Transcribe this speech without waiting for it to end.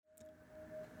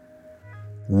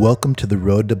Welcome to the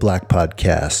Road to Black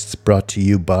podcast, brought to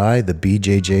you by the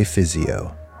BJJ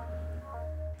Physio.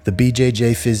 The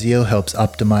BJJ Physio helps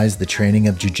optimize the training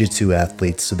of jiu-jitsu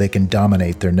athletes so they can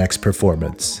dominate their next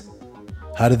performance.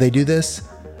 How do they do this?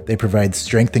 They provide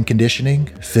strength and conditioning,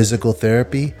 physical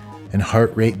therapy, and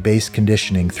heart rate-based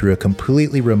conditioning through a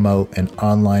completely remote and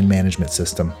online management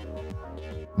system,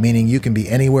 meaning you can be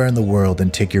anywhere in the world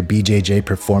and take your BJJ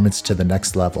performance to the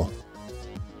next level.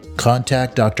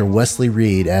 Contact Dr. Wesley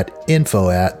Reed at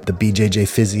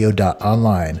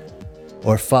info@thebjjphysio.online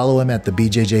or follow him at the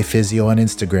BJJ Physio on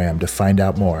Instagram to find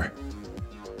out more.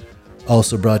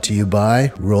 Also brought to you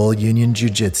by Roll Union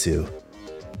Jiu-Jitsu.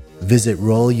 Visit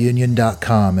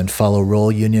rollunion.com and follow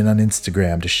Roll Union on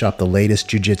Instagram to shop the latest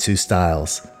jiu-jitsu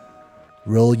styles.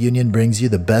 Roll Union brings you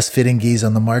the best fitting gis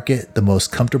on the market, the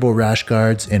most comfortable rash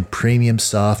guards, and premium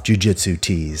soft jiu-jitsu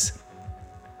tees.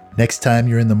 Next time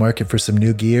you're in the market for some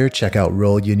new gear, check out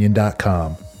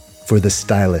rollunion.com for the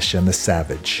stylish and the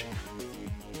savage.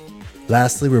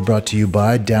 Lastly, we're brought to you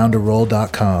by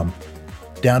downtoroll.com.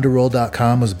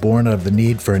 Downtoroll.com was born out of the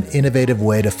need for an innovative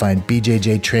way to find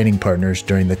BJJ training partners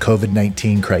during the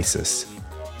COVID-19 crisis.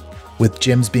 With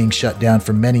gyms being shut down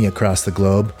for many across the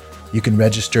globe, you can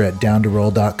register at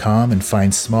downtoroll.com and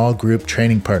find small group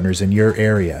training partners in your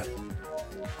area.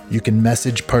 You can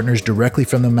message partners directly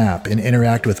from the map and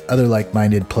interact with other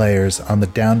like-minded players on the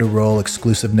Down to Roll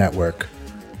exclusive network.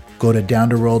 Go to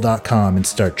downtoroll.com and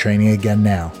start training again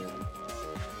now.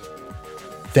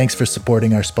 Thanks for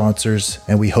supporting our sponsors,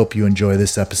 and we hope you enjoy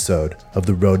this episode of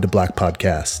the Road to Black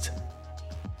podcast.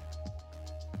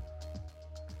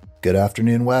 Good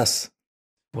afternoon, Wes.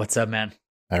 What's up, man?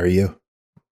 How are you?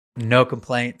 No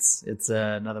complaints. It's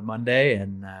another Monday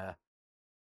and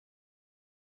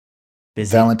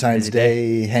busy. Valentine's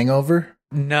Day hangover?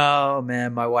 No,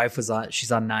 man. My wife she's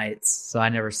on nights, so I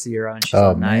never see her on. She's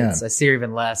Oh, on nights. man. I see her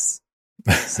even less.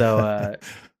 So,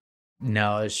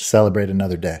 no, it's Celebrate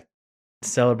another day.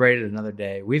 celebrated another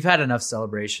day. We've had enough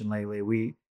celebration lately.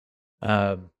 We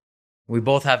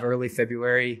both have early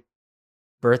February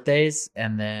birthdays,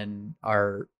 and then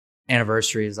our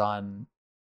anniversary is on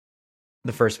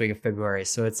the first week of February.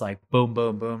 So it's like boom,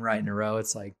 boom, boom, right in a row.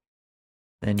 It's like,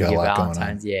 then you Got a get lot going on.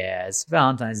 Valentine's. Yeah, it's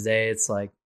Valentine's Day. It's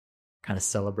like kind of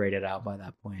celebrated out by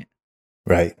that point.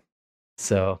 Right.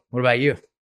 So what about you?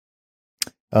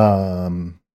 I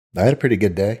had a pretty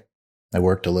good day. I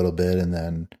worked a little bit and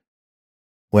then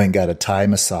went and got a Thai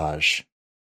massage.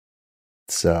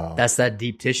 So That's that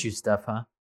deep tissue stuff, huh?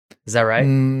 Is that right?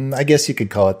 I guess you could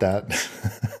call it that.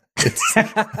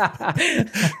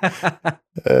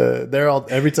 They're all,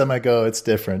 every time I go, it's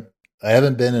different. I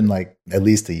haven't been in like at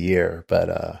least a year,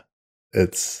 but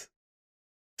it's,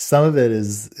 some of it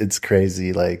is, it's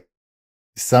crazy. Like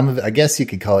some of it, I guess you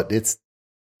could call it,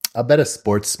 I bet a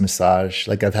sports massage.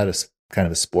 Like I've had a kind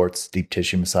of a sports deep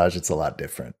tissue massage. It's a lot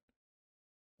different.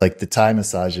 Like the Thai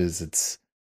massages,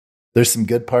 there's some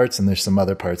good parts and there's some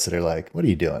other parts that are like, what are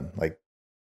you doing? Like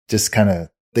just kind of,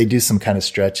 they do some kind of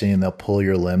stretching and they'll pull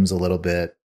your limbs a little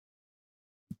bit.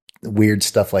 Weird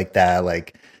stuff like that,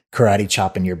 like karate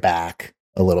chopping your back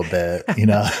a little bit, you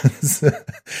know?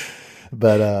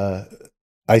 But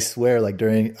I swear, like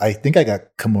I think I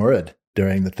got Kimura'd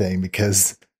during the thing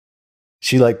because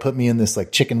she like put me in this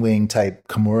like chicken wing type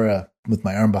Kimura with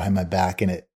my arm behind my back,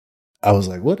 and I was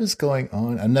like, what is going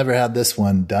on? I've never had this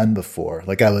one done before.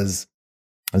 Like I was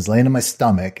laying on my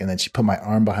stomach and then she put my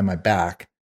arm behind my back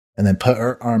and then put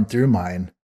her arm through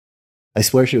mine. I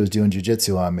swear she was doing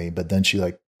jiu-jitsu on me, but then she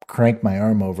like cranked my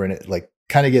arm over and it like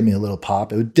kind of gave me a little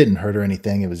pop. It didn't hurt or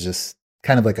anything. It was just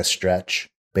kind of like a stretch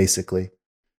basically.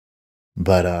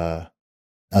 But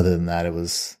other than that, it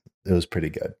was pretty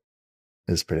good.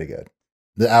 It was pretty good.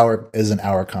 The hour is an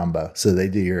hour combo. So they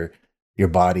do your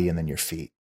body and then your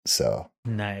feet. So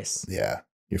Nice. yeah.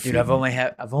 Your feet. Dude, I've only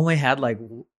had like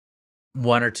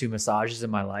one or two massages in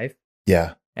my life.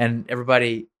 Yeah. And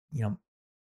everybody, they're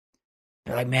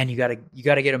like, man, you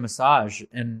gotta get a massage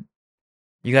and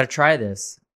you gotta try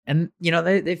this. And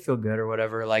they feel good or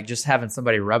whatever, like just having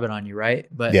somebody rub it on you, right?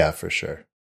 But Yeah, for sure.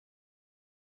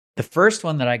 the first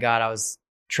one that I got, I was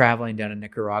traveling down in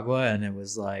Nicaragua, and it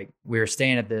was like we were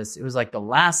staying at this. It was like the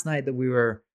last night that we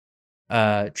were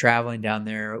traveling down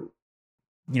there.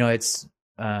 It's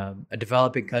a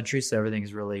developing country, so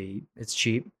everything's it's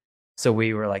cheap. So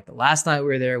we were like the last night we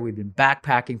were there. We'd been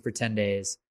backpacking for 10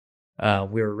 days.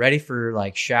 We were ready for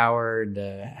like shower and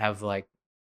to have like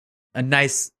a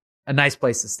nice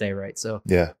place to stay, right? So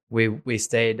Yeah. we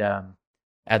stayed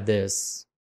at this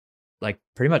like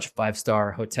pretty much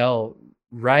 5-star hotel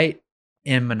right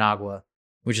in Managua,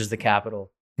 which is the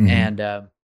capital. Mhm. And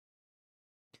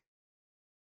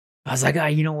I was like,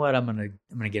 you know what? I'm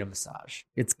gonna get a massage.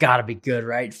 It's gotta be good,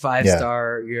 right?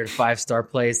 5-star, you're at a 5-star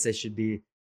place. They should be.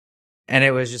 And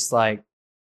it was just like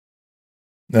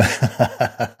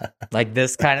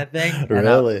this kind of thing. And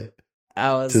Really?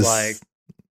 I was Just like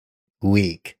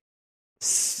weak.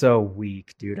 so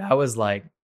weak, dude. I was like,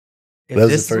 if That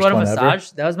was this the is first what a one ever? massage,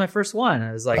 that was my first one.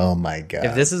 I was like, Oh my God.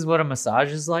 if this is what a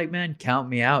massage is like, man, count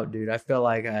me out, dude. I felt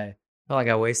like I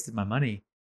wasted my money.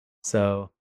 So,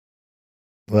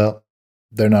 Well,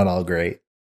 they're not all great.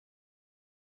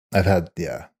 I've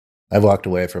walked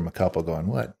away from a couple going,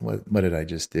 what did I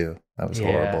just do? That was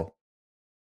horrible.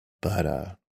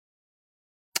 But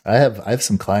I have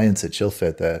some clients at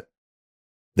ChillFit that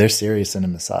they're serious in a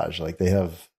massage. Like they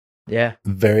have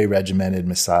very regimented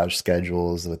massage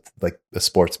schedules with like a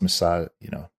sports massage,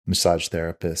 massage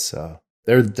therapist. So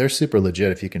they're super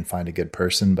legit if you can find a good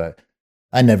person, but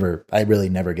I really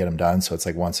never get them done. So it's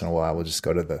like once in a while, we'll just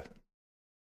go to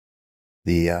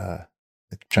the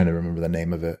trying to remember the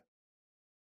name of it.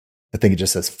 I think it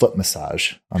just says foot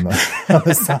massage on the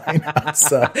sign.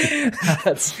 So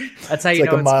that's how you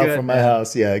know like a mile good, from my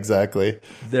house. Yeah, exactly.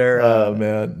 They're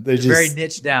they're just very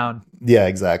niche down. Yeah,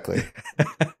 exactly.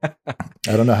 I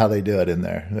don't know how they do it in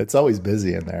there. It's always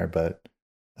busy in there, but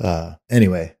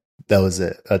anyway, that was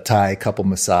it. A Thai couple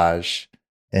massage,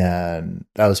 and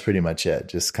that was pretty much it.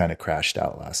 Just kind of crashed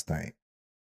out last night.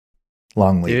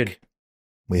 Long week. Dude,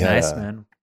 we had man.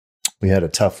 We had a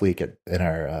tough week in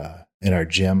our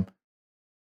gym.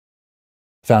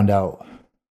 Found out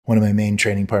one of my main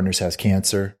training partners has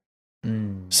cancer.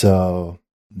 So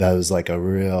that was like a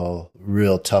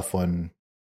real tough one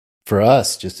for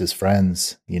us, just as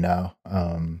friends, It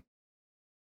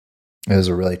was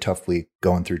a really tough week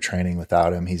going through training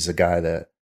without him. He's a guy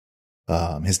that,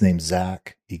 his name's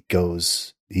Zach. He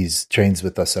trains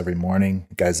with us every morning.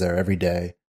 The guy's there every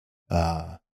day.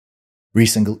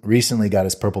 Recently got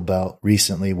his purple belt,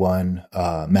 recently won,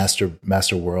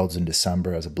 Master Worlds in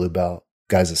December as a blue belt.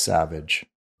 Guy's a savage.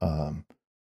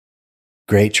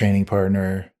 Great training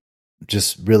partner,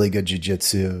 just really good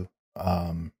jiu-jitsu.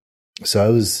 So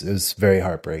it was very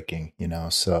heartbreaking,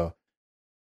 so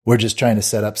we're just trying to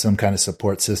set up some kind of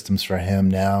support systems for him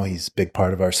now. He's a big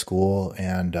part of our school,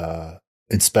 and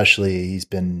especially he's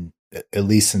been, at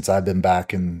least since I've been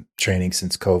back in training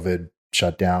since COVID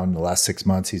shut down the last 6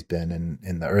 months, he's been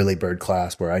in the early bird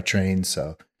class where I train.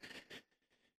 So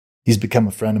he's become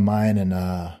a friend of mine,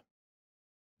 and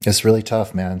it's really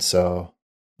tough, man. So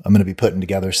I'm going to be putting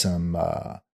together some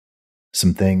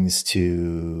things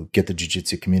to get the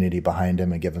jiu-jitsu community behind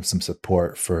him and give him some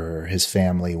support for his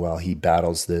family while he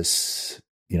battles this,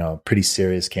 pretty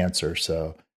serious cancer.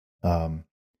 So,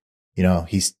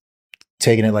 he's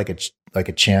taking it like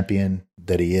a champion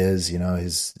that he is.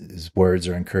 His words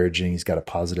are encouraging. He's got a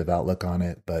positive outlook on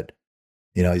it, but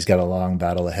he's got a long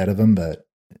battle ahead of him. But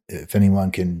if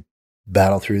anyone can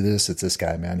battle through this, it's this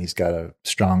guy, man. He's got a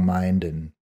strong mind.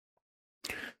 And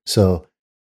so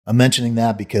I'm mentioning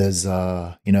that because,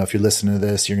 if you're listening to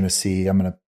this, you're going to see,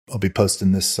 I'll be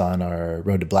posting this on our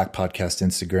Road to Black podcast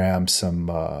Instagram,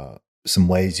 some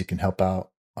ways you can help out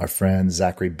our friend,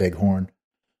 Zachary Bighorn.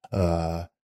 Got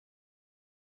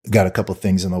a couple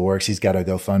things in the works. He's got a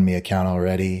GoFundMe account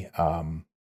already.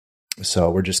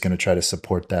 So we're just going to try to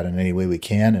support that in any way we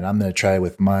can. And I'm going to try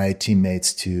with my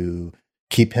teammates to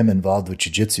keep him involved with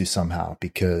jiu-jitsu somehow,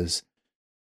 because,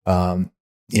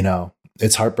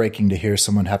 it's heartbreaking to hear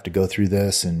someone have to go through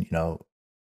this, and,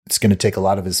 it's going to take a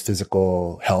lot of his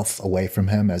physical health away from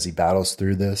him as he battles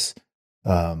through this.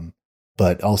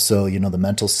 But also, the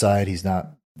mental side,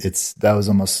 that was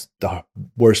almost the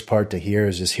worst part to hear,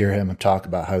 is just hear him talk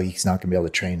about how he's not going to be able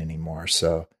to train anymore.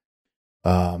 So,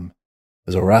 it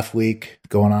was a rough week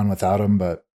going on without him,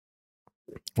 but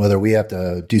whether we have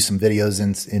to do some videos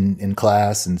in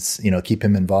class and, keep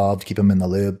him involved, keep him in the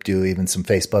loop, do even some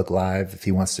Facebook Live if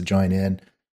he wants to join in,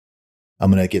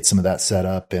 I'm going to get some of that set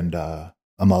up. And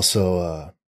I'm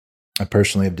also, I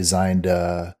personally have designed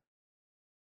a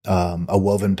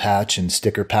woven patch and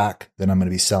sticker pack that I'm going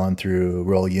to be selling through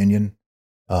Roll Union.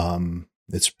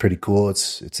 It's pretty cool.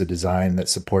 It's a design that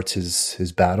supports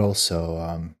his battle.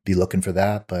 So be looking for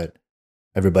that. But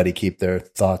everybody keep their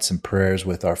thoughts and prayers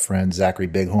with our friend Zachary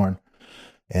Bighorn.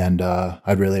 And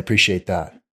I'd really appreciate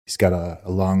that. He's got a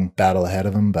long battle ahead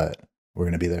of him, but we're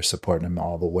going to be there supporting him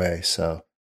all the way. So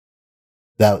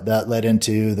that led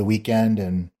into the weekend.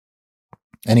 And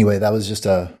anyway, that was just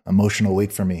a emotional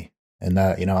week for me. And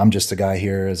that, I'm just a guy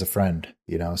here as a friend,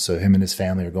 so him and his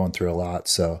family are going through a lot.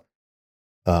 So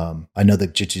I know the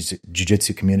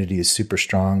jiu-jitsu community is super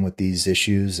strong with these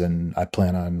issues, and I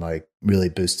plan on really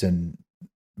boosting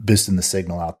the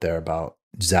signal out there about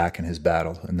Zach and his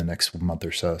battle in the next month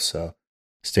or so. So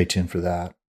stay tuned for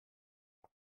that.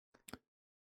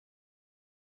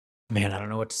 Man, I don't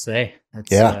know what to say.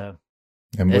 It's, Yeah.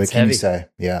 And what it's can heavy. you say?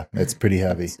 Yeah, it's pretty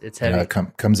heavy. It's heavy. It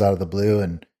comes out of the blue,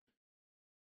 and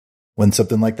when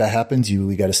something like that happens,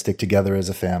 we got to stick together as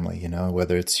a family,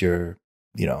 whether it's your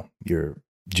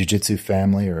jiu-jitsu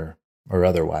family or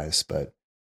otherwise. But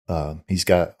he's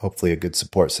got hopefully a good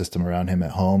support system around him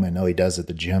at home. I know he does at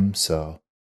the gym, so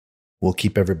we'll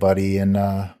keep everybody in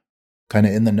kind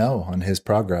of in the know on his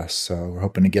progress. So we're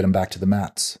hoping to get him back to the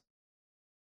mats.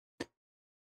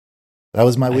 That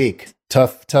was my week.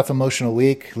 Tough emotional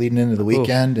week leading into the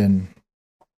weekend, and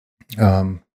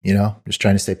just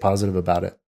trying to stay positive about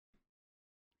it.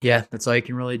 Yeah, that's all you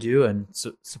can really do, and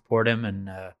support him and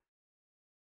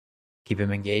keep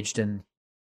him engaged. And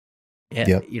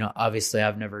obviously,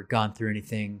 I've never gone through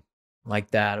anything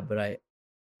like that, but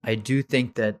I do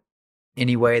think that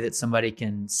any way that somebody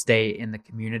can stay in the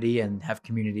community and have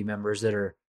community members that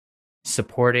are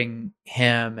supporting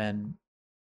him and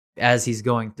as he's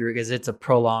going through, because it's a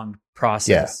prolonged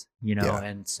process,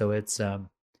 and so it's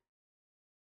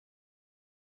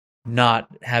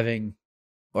not having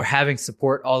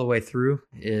support all the way through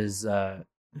is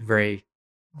very,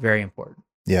 very important.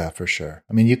 Yeah, for sure.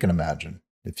 I mean, you can imagine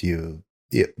if you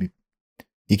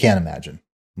can't imagine.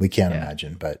 We can't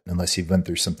imagine, but unless you've been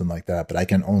through something like that, but I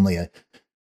can only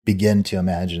begin to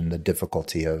imagine the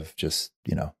difficulty of just,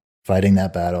 fighting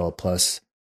that battle, plus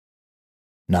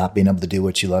not being able to do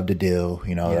what you love to do.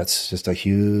 That's just a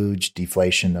huge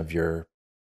deflation of your,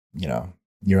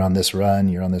 you're on this run,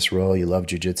 you're on this roll, you love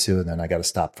jiu-jitsu, and then I got to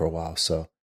stop for a while. So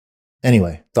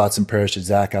anyway, thoughts and prayers to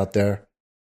Zach out there.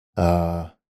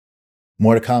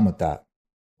 More to come with that.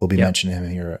 We'll be mentioning him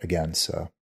here again. So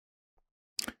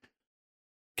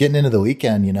getting into the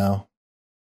weekend,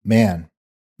 man,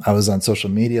 I was on social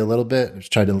media a little bit. I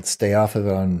tried to stay off of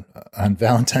it on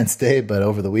Valentine's Day, but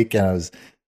over the weekend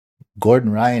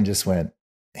Gordon Ryan just went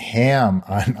ham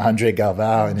on Andre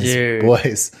Galvao and his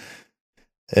boys.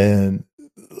 And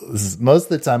most of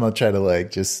the time I'll try to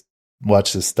just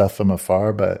watch this stuff from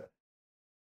afar, but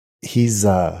he's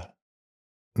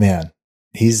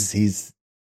he's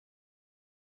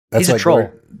a troll.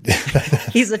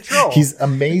 He's a troll. He's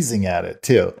amazing at it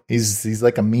too. He's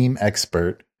like a meme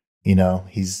expert.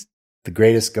 He's the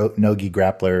greatest no-gi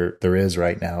grappler there is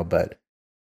right now, but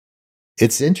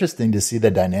it's interesting to see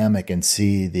the dynamic and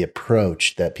see the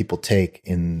approach that people take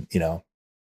in,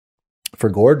 for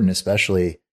Gordon,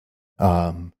 especially.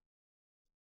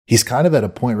 He's kind of at a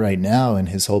point right now, and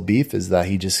his whole beef is that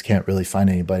he just can't really find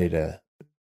anybody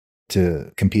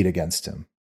to compete against him,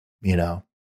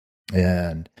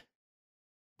 and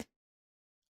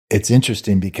it's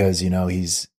interesting because, I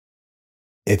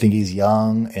think he's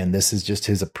young, and this is just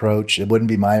his approach. It wouldn't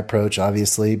be my approach,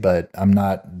 obviously, but I'm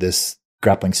not this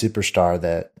grappling superstar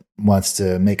that wants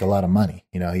to make a lot of money.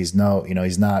 He's not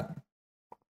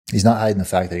hiding the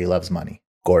fact that he loves money.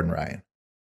 Gordon Ryan.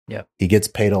 Yeah. He gets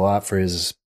paid a lot for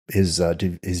his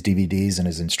DVDs and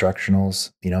his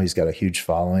instructionals. He's got a huge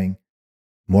following.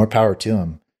 More power to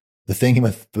him. The thing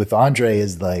with Andre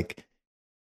is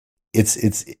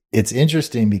it's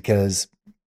interesting because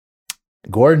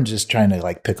Gordon's just trying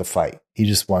to pick a fight. He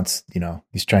just wants,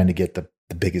 he's trying to get the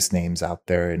biggest names out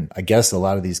there. And I guess a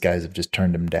lot of these guys have just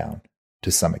turned him down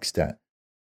to some extent.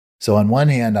 So on one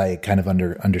hand, I kind of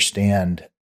understand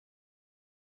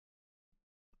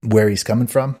where he's coming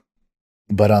from.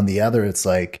 But on the other, it's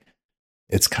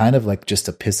kind of like just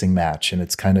a pissing match, and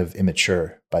it's kind of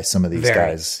immature by some of these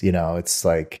guys. It's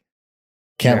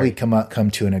we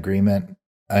come to an agreement?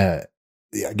 I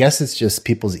guess it's just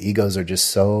people's egos are just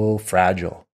so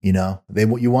fragile.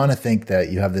 You want to think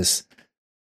that you have this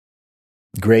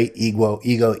great ego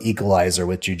equalizer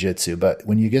with jiu-jitsu, but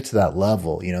when you get to that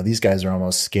level, these guys are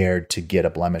almost scared to get a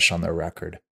blemish on their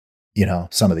record.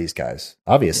 Some of these guys,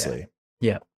 obviously.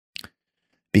 Yeah.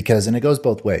 Because, and it goes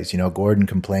both ways. Gordon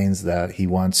complains that he's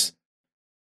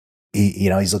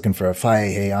looking for a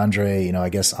fight. Hey, Andre, I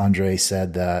guess Andre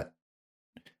said that,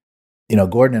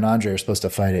 Gordon and Andre are supposed to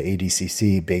fight at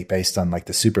ADCC based on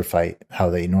the super fight, how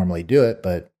they normally do it.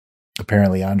 But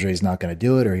apparently Andre's not going to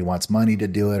do it, or he wants money to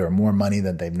do it, or more money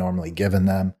than they've normally given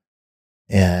them.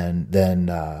 And then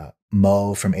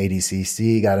Mo from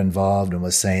ADCC got involved and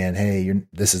was saying, hey,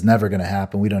 this is never going to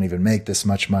happen. We don't even make this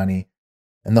much money.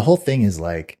 And the whole thing is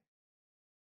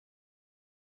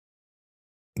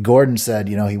Gordon said,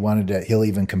 he'll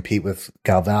even compete with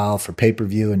Galvao for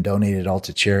pay-per-view and donate it all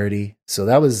to charity. So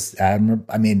that was admirable.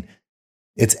 I mean,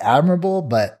 it's admirable,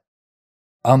 but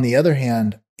on the other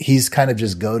hand, he's kind of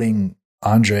just goading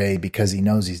Andre because he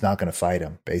knows he's not going to fight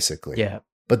him, basically. Yeah.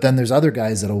 But then there's other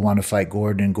guys that'll want to fight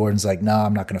Gordon, and Gordon's like, no,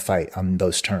 I'm not going to fight on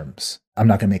those terms. I'm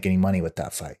not going to make any money with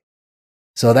that fight.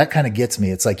 So that kind of gets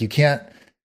me. It's like you can't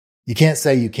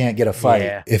say you can't get a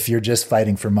fight if you're just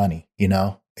fighting for money, you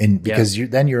know? And because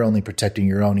then you're only protecting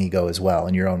your own ego as well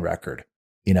and your own record.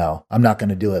 You know, I'm not going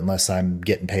to do it unless I'm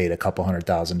getting paid a couple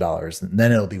 $100,000, and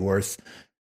then it'll be worth.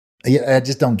 I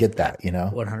just don't get that, you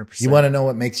know. 100%. You want to know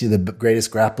what makes you the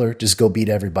greatest grappler? Just go beat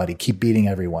everybody. Keep beating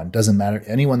everyone. Doesn't matter.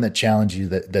 Anyone that challenges you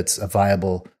that's a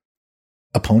viable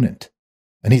opponent.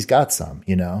 And he's got some,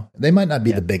 you know. They might not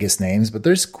be the biggest names, but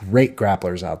there's great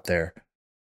grapplers out there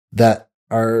that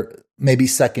are maybe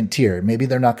second tier. Maybe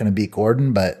they're not going to beat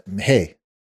Gordon, but hey,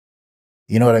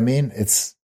 you know what I mean?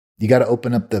 You got to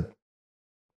open up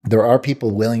there are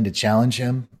people willing to challenge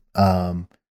him.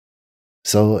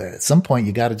 So at some point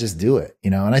you got to just do it, you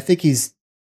know? And I think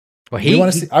I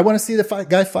want to see the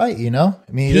guy fight, you know?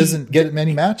 I mean, he doesn't get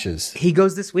many matches. He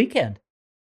goes this weekend.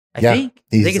 I think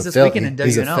it's this weekend in WNO.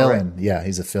 He's a fill-in. Right? Yeah,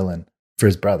 he's a fill-in for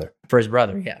his brother.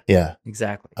 Yeah,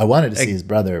 exactly. I wanted to see his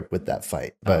brother with that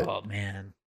fight, but oh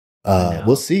man,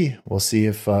 we'll see. We'll see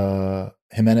if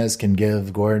Jimenez can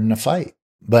give Gordon a fight.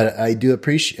 But I do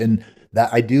appreciate, and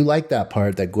that I do like that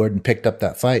part that Gordon picked up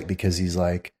that fight because he's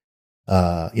like,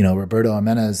 you know, Roberto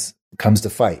Jimenez comes to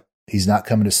fight. He's not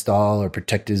coming to stall or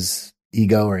protect his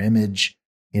ego or image.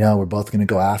 You know, we're both going to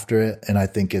go after it, and I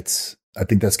think that's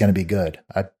going to be good.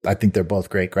 I think they're both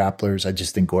great grapplers. I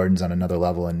just think Gordon's on another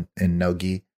level in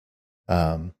no-gi.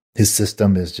 His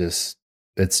system is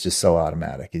it's just so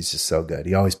automatic. He's just so good.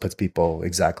 He always puts people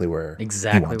exactly where he wants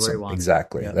them.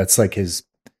 Exactly. Yep.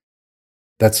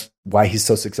 That's why he's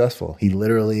so successful. He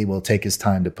literally will take his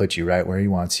time to put you right where he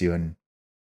wants you, and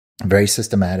very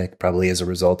systematic, probably as a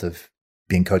result of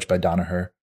being coached by Danaher.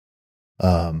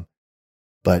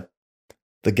 But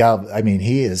the Galvao, I mean,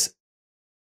 he's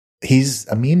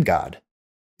a meme god.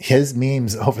 His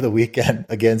memes over the weekend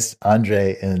against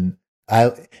Andre, and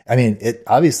I mean, it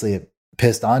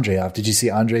pissed Andre off. Did you see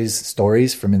Andre's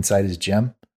stories from inside his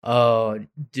gym? Oh,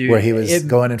 dude, where he was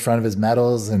going in front of his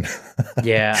medals, and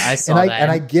yeah, I saw that.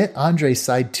 And I get Andre's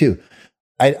side too.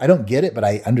 I don't get it, but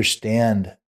I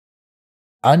understand.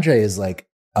 Andre is like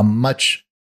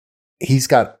he's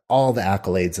got all the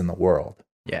accolades in the world.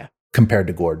 Yeah. Compared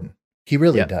to Gordon. He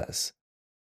really does.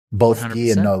 Both 100%.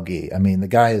 Gi and no gi. I mean, the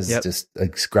guy is just a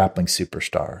grappling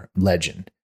superstar, legend.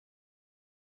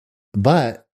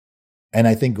 And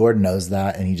I think Gordon knows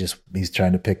that, and he's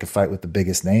trying to pick a fight with the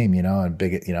biggest name, you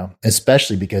know,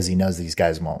 especially because he knows these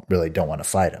guys don't want to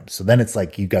fight him. So then it's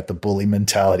like you got the bully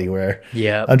mentality where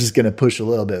I'm just going to push a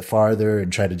little bit farther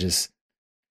and try to just,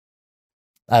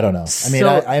 I don't know. I mean,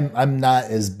 I'm not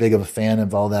as big of a fan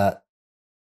of all that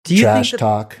trash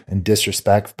talk and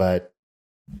disrespect, but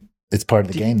it's part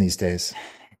of the game these days.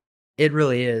 It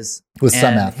really is. With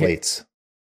some athletes.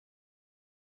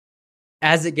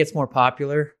 As it gets more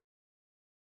popular,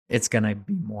 it's going to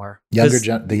be more.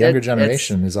 The younger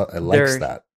generation likes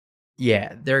that.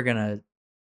 Yeah, there's going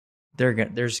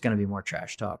to be more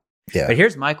trash talk. Yeah. But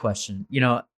here's my question. You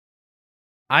know,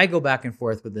 I go back and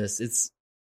forth with this.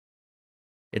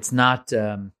 It's not,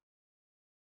 so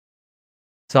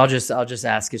I'll just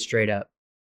ask it straight up.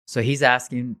 So he's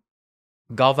asking,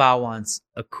 Galvao wants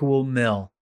a cool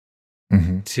mill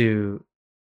to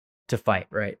fight,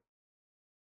 right?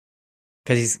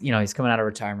 Because he's coming out of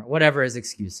retirement, whatever his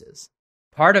excuse is.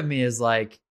 Part of me is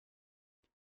like,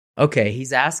 okay,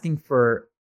 he's asking for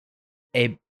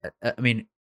an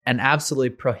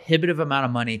absolutely prohibitive amount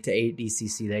of money to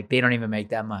ADCC. They don't even make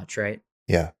that much, right?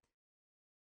 Yeah.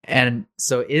 And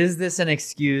so is this an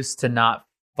excuse to not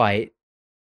fight?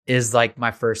 Is like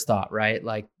my first thought, right?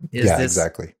 Like,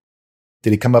 exactly. Did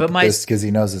he come up with this because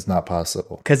he knows it's not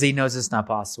possible? Because he knows it's not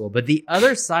possible. But the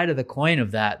other side of the coin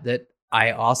of that I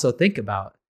also think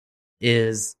about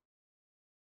is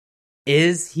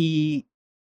he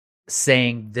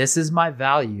saying, this is my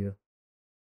value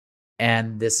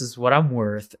and this is what I'm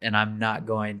worth, and I'm not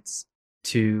going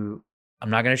to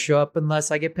show up unless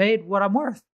I get paid what I'm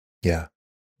worth. Yeah.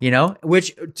 You know,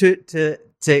 which to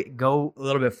go a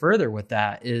little bit further with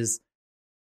that is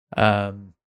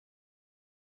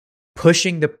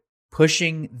pushing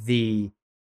the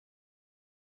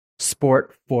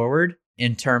sport forward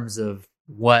in terms of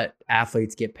what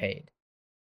athletes get paid.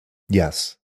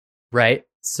 Yes. Right?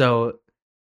 So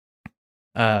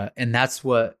and that's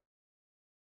what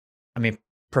I mean,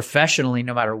 professionally,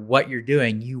 no matter what you're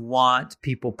doing, you want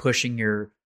people pushing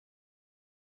your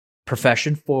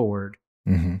profession forward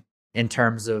in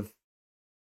terms of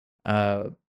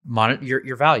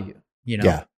your value, you know?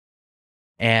 Yeah.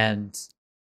 And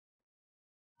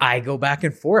I go back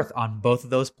and forth on both of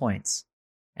those points.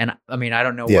 And I mean, I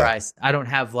don't know Yeah. I don't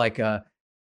have like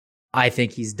I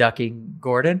think he's ducking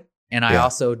Gordon. And I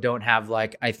also don't have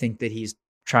like, I think that he's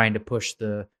trying to push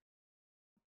the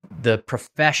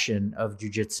profession of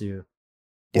jiu-jitsu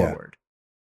forward.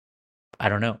 I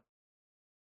don't know.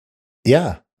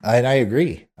 Yeah, I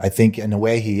agree. I think in a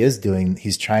way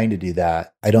he's trying to do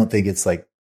that. I don't think it's like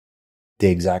the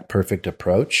exact perfect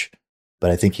approach,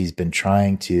 but I think he's been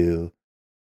trying to,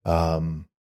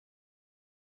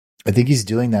 I think he's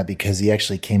doing that because he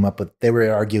actually came up with, they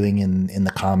were arguing in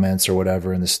the comments or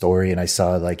whatever in the story. And I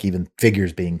saw like even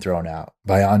figures being thrown out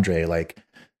by Andre, like,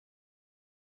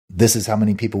 this is how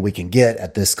many people we can get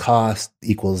at this cost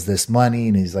equals this money.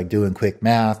 And he's like doing quick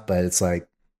math, but it's like,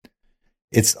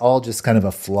 it's all just kind of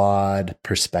a flawed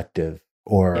perspective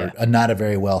or not a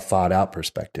very well thought out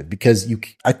perspective, because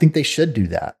I think they should do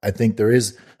that. I think there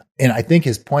is, and I think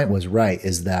his point was right,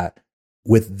 is that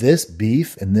with this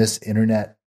beef and this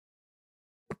internet,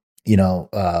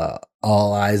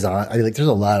 all eyes on, I mean, like there's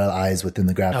a lot of eyes within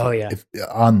the graphic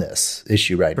on this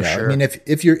issue right now. Sure. I mean,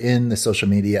 if you're in the social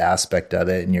media aspect of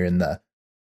it and you're in the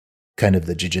kind of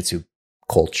the jiu-jitsu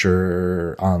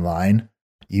culture online,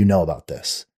 you know about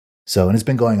this. So, and it's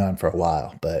been going on for a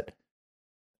while, but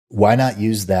why not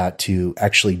use that to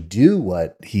actually do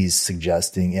what he's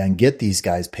suggesting and get these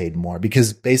guys paid more?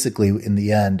 Because basically in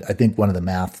the end, I think one of the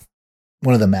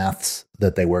maths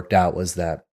that they worked out was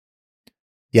that,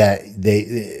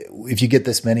 if you get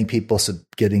this many people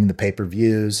getting the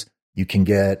pay-per-views, you can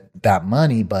get that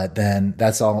money, but then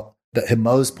that's all.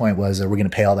 Mo's point was, are we going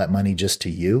to pay all that money just to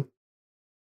you?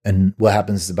 And what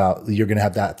happens is you're going to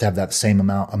have that same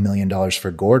amount, $1 million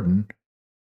for Gordon,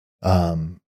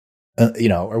 or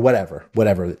whatever.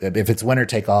 If it's winner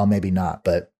take all, maybe not.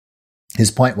 But his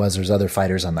point was there's other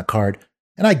fighters on the card,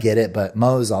 and I get it. But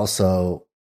Mo's also,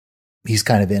 he's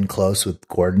kind of in close with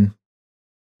Gordon.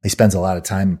 He spends a lot of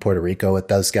time in Puerto Rico with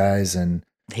those guys, and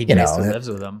he basically lives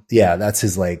with them. Yeah, that's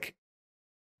his like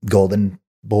golden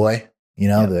boy, the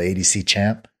ADCC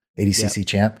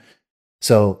champ.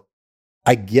 So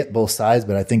I get both sides,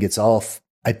 but I think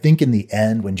I think in the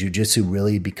end, when jiu-jitsu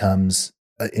really becomes,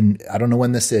 I don't know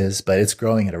when this is, but it's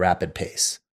growing at a rapid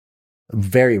pace,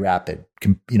 very rapid.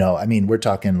 I mean, we're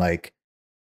talking like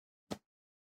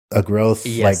a growth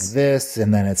like this,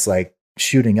 and then it's like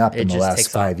shooting up in the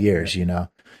last 5 years,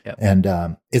 Yep.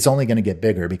 And it's only going to get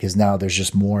bigger because now there's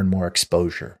just more and more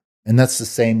exposure. And that's the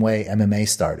same way MMA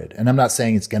started. And I'm not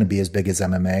saying it's going to be as big as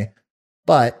MMA,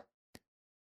 but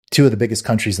two of the biggest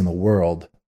countries in the world,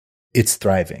 it's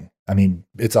thriving. I mean,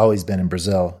 it's always been in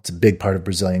Brazil. It's a big part of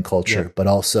Brazilian culture, but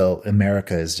also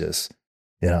America is just,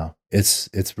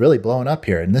 it's really blowing up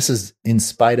here. And this is in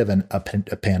spite of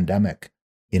a pandemic.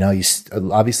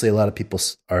 Obviously a lot of people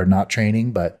are not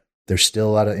training, but there's still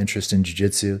a lot of interest in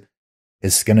jiu-jitsu.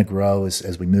 It's going to grow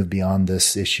as we move beyond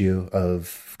this issue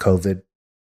of COVID.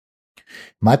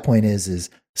 My point is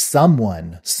some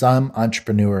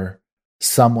entrepreneur,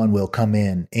 someone will come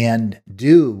in and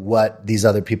do what these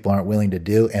other people aren't willing to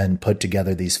do and put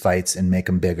together these fights and make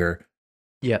them bigger.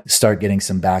 Yeah. Start getting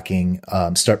some backing,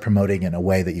 start promoting in a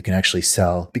way that you can actually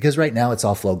sell. Because right now it's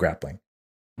all flow grappling.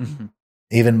 Mm-hmm.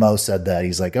 Even Mo said that.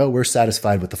 He's like, we're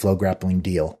satisfied with the flow grappling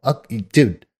deal.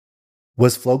 Dude.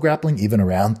 Was flow grappling even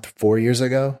around 4 years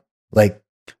ago? Like,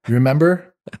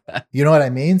 remember? You know what I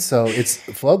mean? So it's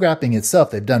flow grappling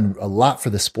itself. They've done a lot for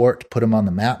the sport to put them on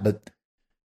the map, but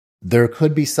there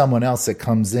could be someone else that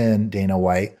comes in, Dana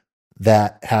White,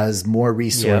 that has more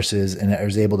resources and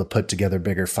is able to put together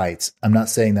bigger fights. I'm not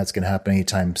saying that's going to happen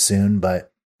anytime soon,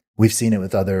 but we've seen it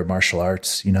with other martial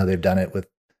arts. They've done it with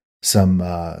some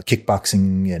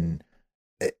kickboxing, and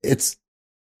it's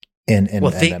and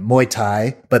Muay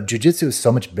Thai, but jiu-jitsu is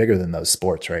so much bigger than those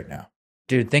sports right now.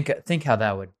 Dude, think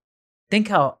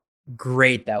how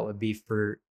great that would be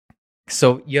for.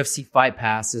 So UFC Fight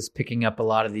Pass is picking up a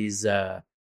lot of these other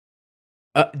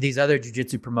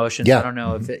jiu-jitsu promotions. I don't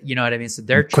know if you know what I mean. So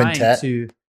they're trying to.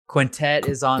 Quintet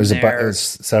is on there. There's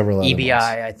several. EBI,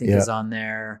 I think, is on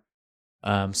there.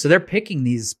 So they're picking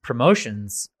these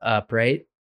promotions up, right?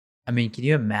 I mean, can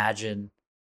you imagine?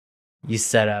 You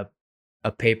set up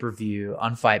a pay-per-view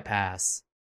on Fight Pass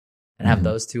and have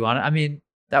those two on it. I mean,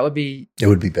 it would be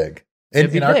big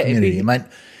in our community.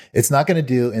 It's not going to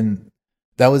do. And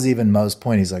that was even Mo's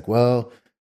point. He's like, well,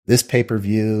 this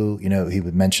pay-per-view, he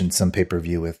would mention some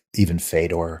pay-per-view with even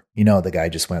Fedor, the guy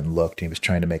just went and looked, he was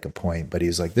trying to make a point, but he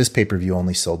was like, this pay-per-view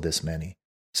only sold this many.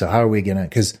 So how are we going to,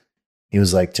 cause he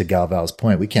was like, to Galvao's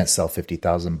point, we can't sell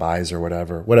 50,000 buys or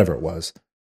whatever it was.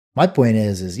 My point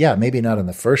is maybe not on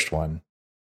the first one,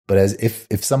 but as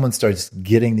if someone starts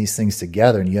getting these things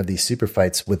together and you have these super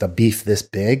fights with a beef this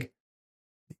big,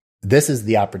 this is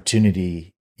the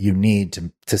opportunity you need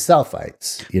to sell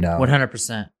fights,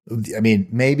 100%. I mean,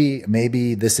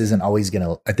 maybe this isn't always going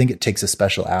to, I think it takes a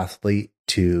special athlete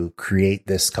to create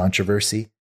this controversy,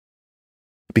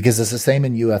 because it's the same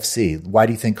in UFC. Why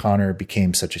do you think Conor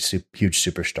became such a huge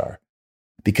superstar?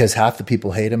 Because half the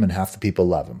people hate him and half the people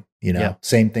love him, Yeah.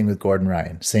 Same thing with Gordon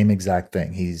Ryan, same exact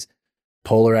thing. He's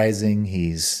polarizing.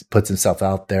 He's puts himself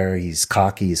out there. He's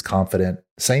cocky. He's confident.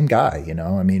 Same guy,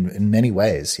 I mean, in many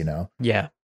ways, Yeah.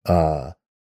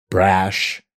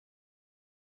 Brash.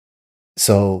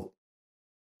 So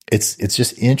it's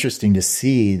just interesting to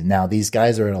see now these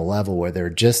guys are at a level where they're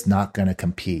just not going to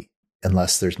compete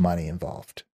unless there's money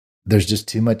involved. There's just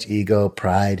too much ego,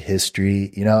 pride,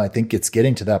 history. I think it's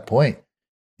getting to that point.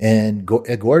 And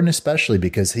Gordon especially,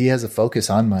 because he has a focus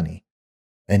on money.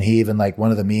 And he even, like,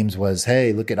 one of the memes was,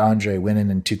 hey, look at Andre winning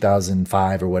in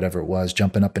 2005 or whatever it was,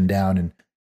 jumping up and down, and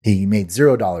he made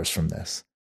 $0 from this.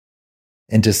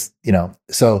 And just,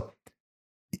 so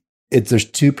there's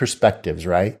two perspectives,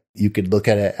 right? You could look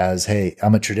at it as, hey,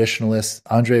 I'm a traditionalist.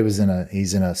 Andre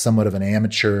he's in a somewhat of an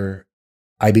amateur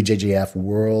IBJJF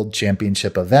World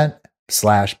Championship event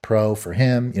 / pro for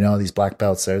him. These black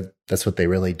belts, that's what they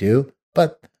really do,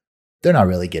 but they're not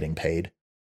really getting paid.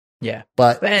 Yeah.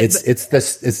 But it's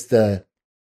the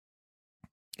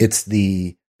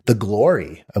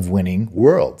glory of winning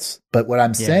worlds. But what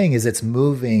I'm saying is it's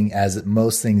moving, as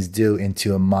most things do,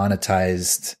 into a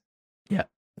monetized. Yeah.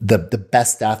 The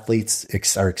best athletes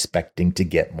are expecting to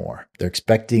get more. They're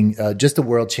expecting just a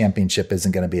world championship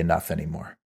isn't going to be enough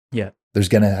anymore. Yeah. There's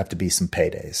going to have to be some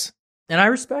paydays. And I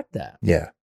respect that. Yeah.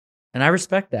 And I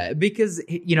respect that because,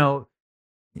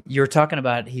 you were talking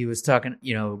about,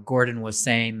 Gordon was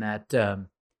saying that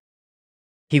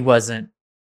he wasn't,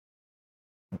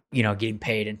 getting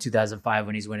paid in 2005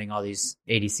 when he's winning all these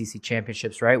ADCC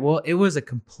championships, right? Well, it was a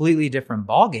completely different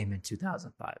ballgame in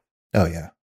 2005. Oh, yeah.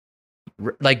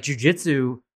 Like,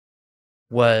 jiu-jitsu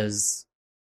was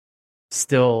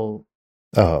still,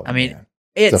 I mean, man.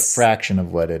 It's a fraction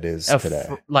of what it is today.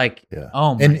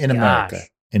 Oh my in America,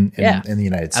 in the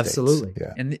United States. Absolutely.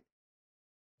 Yeah.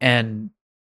 And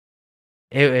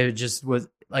it just was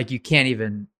like, you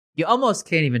almost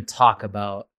can't even talk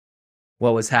about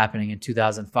what was happening in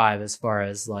 2005 as far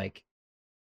as like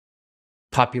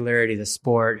popularity of the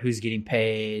sport, who's getting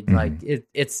paid. Mm-hmm. Like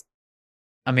it's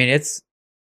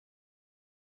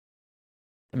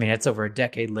over a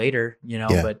decade later,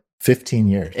 but 15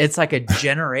 years. It's like a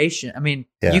generation. I mean,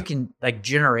 you can, like,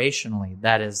 generationally,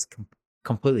 that is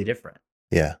completely different.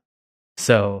 Yeah.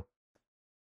 So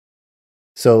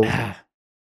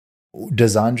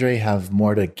does Andre have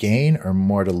more to gain or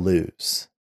more to lose?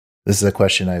 This is a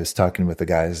question I was talking with the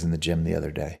guys in the gym the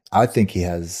other day. I think he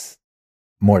has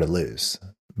more to lose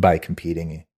by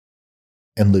competing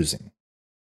and losing.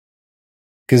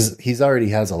 Because he's already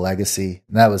has a legacy.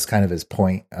 And that was kind of his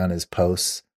point on his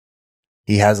posts.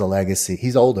 He has a legacy.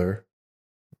 He's older.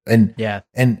 And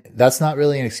that's not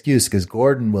really an excuse, because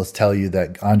Gordon will tell you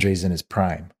that Andre's in his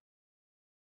prime.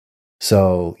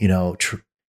 So,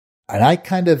 and I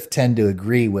kind of tend to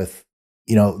agree with,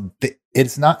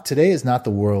 today is not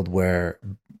the world where,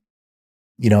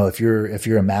 if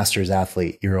you're a master's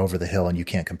athlete, you're over the hill and you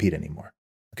can't compete anymore.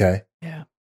 Okay. Yeah.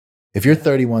 If you're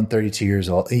 31, 32 years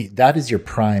old, that is your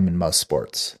prime in most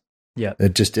sports. Yeah.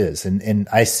 It just is. And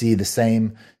I see the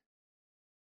same,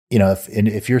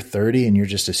 if you're 30 and you're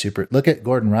just look at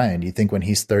Gordon Ryan. Do you think when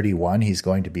he's 31, he's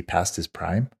going to be past his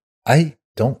prime? I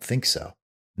don't think so.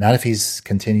 Not if he's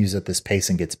continues at this pace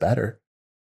and gets better.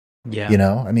 Yeah.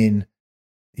 I mean,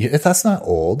 if that's not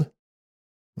old,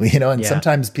 and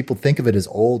sometimes people think of it as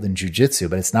old in jiu-jitsu,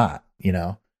 but it's not,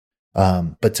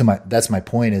 but that's my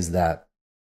point, is that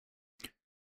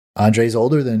Andre's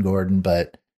older than Gordon,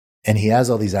 and he has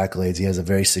all these accolades. He has a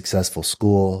very successful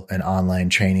school and online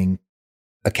training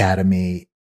academy.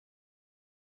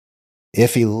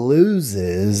 If he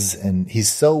loses and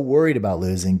he's so worried about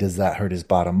losing, does that hurt his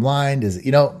bottom line?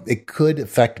 It could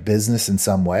affect business in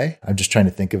some way. I'm just trying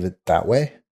to think of it that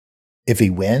way. If he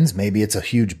wins, maybe it's a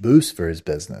huge boost for his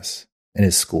business and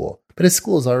his school, but his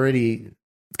school is already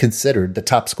considered the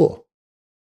top school.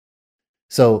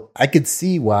 So I could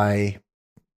see why.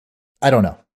 I don't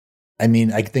know. I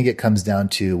mean, I think it comes down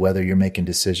to whether you're making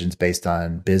decisions based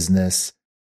on business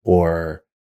or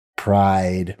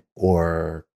pride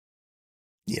or,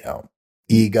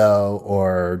 ego,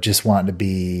 or just wanting to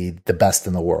be the best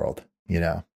in the world,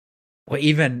 Well,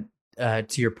 even to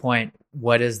your point,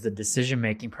 what does the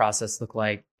decision-making process look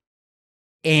like,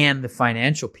 and the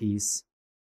financial piece?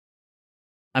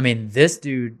 I mean, this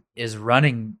dude is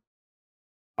running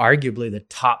arguably the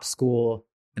top school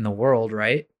in the world,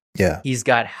 right? Yeah. He's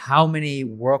got how many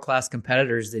world-class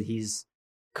competitors that he's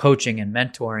coaching and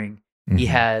mentoring. He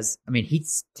has, I mean,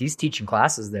 he's teaching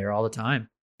classes there all the time.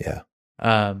 Yeah.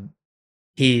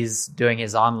 He's doing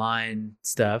his online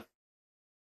stuff.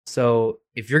 So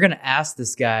if you're going to ask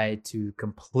this guy to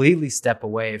completely step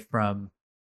away from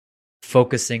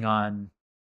focusing on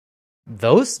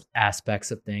those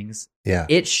aspects of things,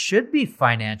 it should be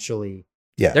financially.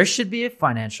 Yeah. There should be a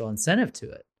financial incentive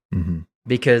to it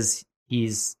because he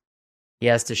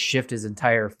has to shift his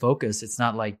entire focus. It's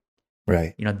not like,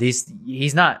 right.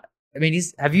 He's not, I mean,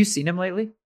 have you seen him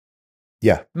lately?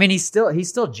 Yeah. I mean, he's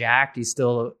still jacked. He's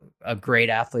still a great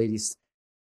athlete.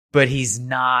 But he's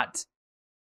not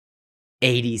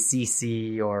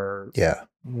ADCC or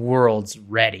world's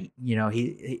ready.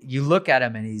 You look at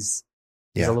him and he's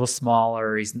a little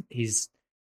smaller. He's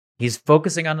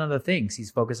focusing on other things.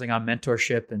 He's focusing on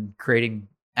mentorship and creating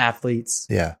athletes.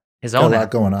 Yeah. His own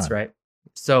athletes, going on. Right.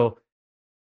 So,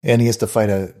 and he has to fight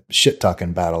a shit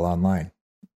talking battle online.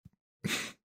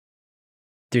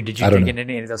 Dude, did you dig into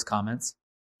any of those comments?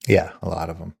 Yeah, a lot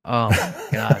of them. Oh my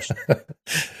gosh.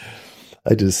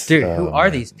 Dude, who are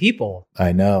these people?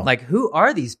 I know. Like, who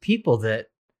are these people that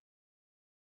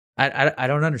I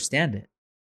don't understand it.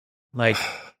 Like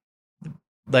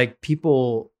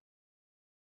people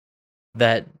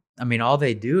that, I mean, all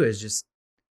they do is just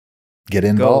get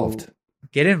involved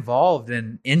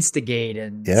and instigate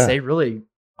and say really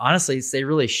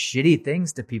shitty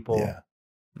things to people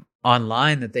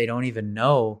online that they don't even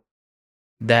know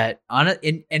that on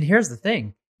it. And here's the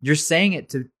thing, you're saying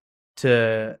it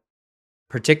to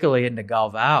particularly into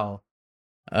Galvao,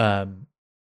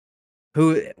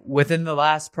 who within the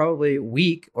last probably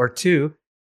week or two,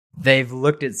 they've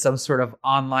looked at some sort of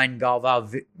online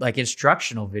Galvao like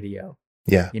instructional video.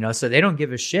 Yeah. So they don't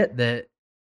give a shit that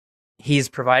he's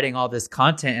providing all this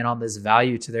content and all this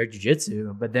value to their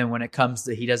jiu-jitsu. But then when it comes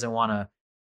to, he doesn't want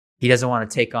to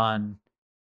take on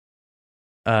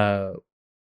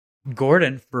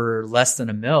Gordon for less than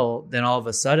 $1 million, then all of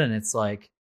a sudden it's like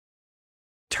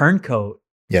turncoat.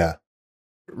 Yeah.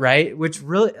 Right. Which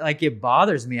really, like, it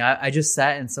bothers me. I just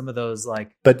sat in some of those,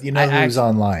 like, but who's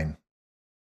online?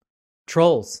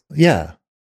 Trolls. Yeah.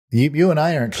 You and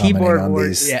I aren't commenting on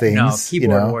these things. No,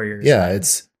 keyboard warriors. Yeah.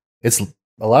 It's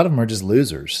a lot of them are just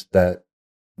losers that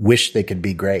wish they could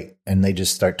be great and they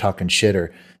just start talking shit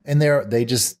and they're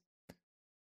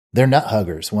nut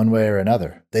huggers one way or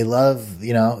another. They love,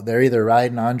 they're either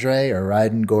riding Andre or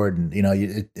riding Gordon,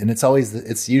 and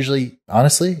it's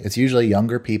usually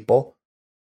younger people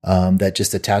that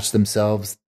just attach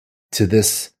themselves to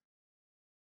this.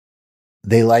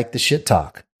 They like the shit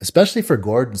talk, especially for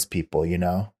Gordon's people,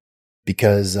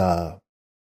 because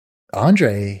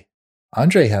Andre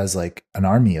has like an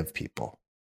army of people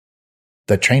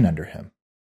that train under him.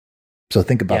 So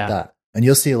think about that. And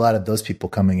you'll see a lot of those people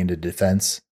coming into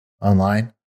defense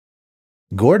online.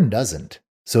 Gordon doesn't.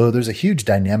 So there's a huge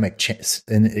dynamic chance,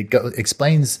 and it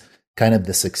explains kind of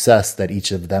the success that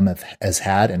each of them has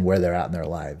had and where they're at in their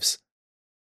lives.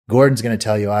 Gordon's going to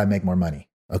tell you, I make more money.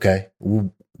 Okay.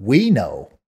 We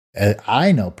know,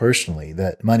 I know personally,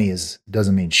 that money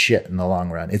doesn't mean shit in the long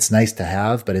run. It's nice to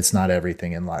have, but it's not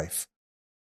everything in life.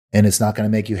 And it's not going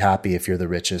to make you happy if you're the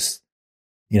richest.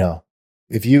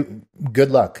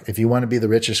 Good luck. If you want to be the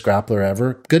richest grappler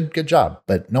ever, good job.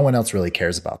 But no one else really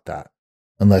cares about that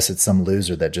unless it's some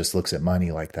loser that just looks at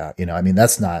money like that. I mean,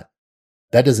 that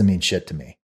doesn't mean shit to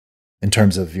me in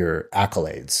terms of your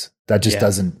accolades. That just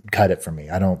doesn't cut it for me.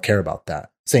 I don't care about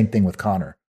that. Same thing with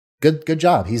Connor. Good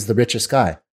job. He's the richest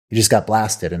guy. He just got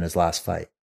blasted in his last fight.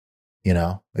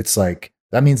 It's like,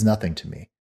 that means nothing to me.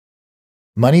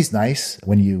 Money's nice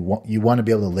when you want to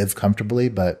be able to live comfortably,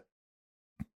 but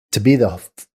to be the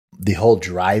whole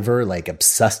driver, like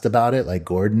obsessed about it, like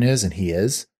Gordon is, and he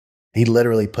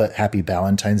literally put Happy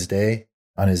Valentine's Day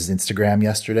on his Instagram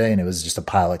yesterday, and it was just a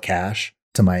pile of cash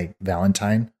to my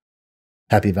Valentine.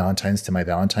 Happy Valentine's to my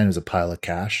Valentine. It was a pile of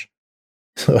cash.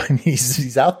 So I mean,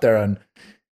 he's out there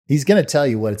he's going to tell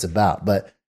you what it's about,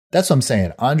 but that's what I'm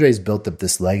saying. Andre's built up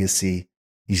this legacy.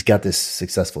 He's got this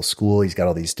successful school. He's got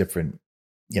all these different,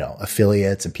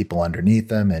 affiliates and people underneath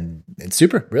them, and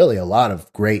super, really a lot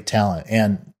of great talent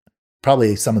and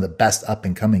probably some of the best up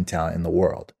and coming talent in the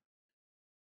world.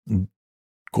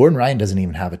 Gordon Ryan doesn't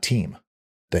even have a team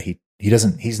that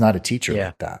he's not a teacher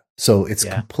like that. So it's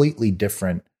completely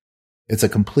different. It's a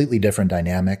completely different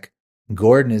dynamic.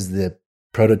 Gordon is the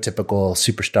prototypical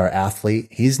superstar athlete.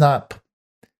 He's not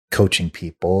coaching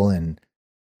people, and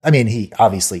I mean, he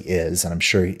obviously is, and I'm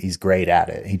sure he's great at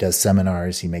it. He does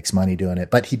seminars, he makes money doing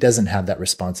it, but he doesn't have that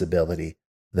responsibility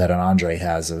that an Andre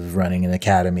has of running an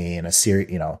academy and a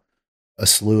a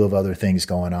slew of other things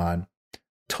going on,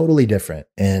 totally different.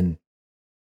 And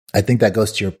I think that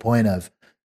goes to your point of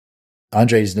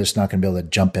Andre's just not going to be able to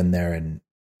jump in there and,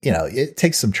 it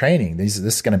takes some training. This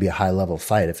is going to be a high level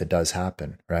fight if it does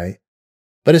happen. Right.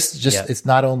 But it's just, it's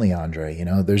not only Andre,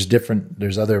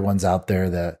 there's other ones out there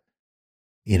that,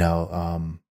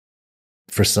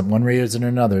 for one reason or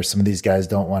another, some of these guys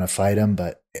don't want to fight him,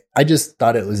 but I just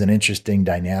thought it was an interesting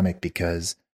dynamic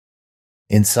because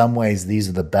in some ways these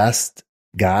are the best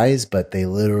guys, but they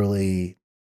literally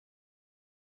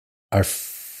are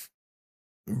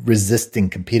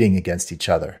resisting competing against each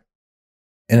other.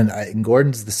 And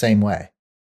Gordon's the same way.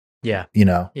 Yeah. He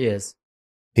is.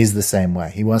 He's the same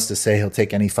way. He wants to say he'll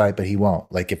take any fight, but he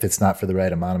won't. Like if it's not for the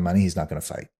right amount of money, he's not going to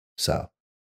fight. So,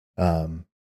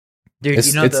 dude,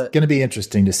 it's going to be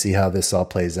interesting to see how this all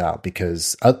plays out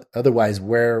because otherwise,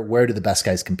 where do the best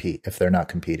guys compete if they're not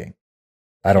competing?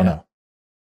 I don't know.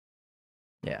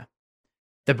 Yeah.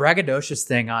 The braggadocious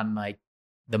thing on like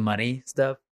the money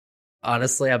stuff.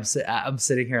 Honestly, I'm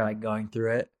sitting here like going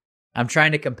through it. I'm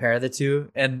trying to compare the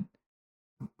two, and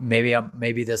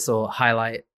maybe this will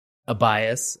highlight a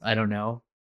bias. I don't know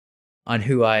on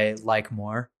who I like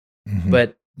more,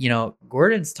 but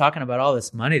Gordon's talking about all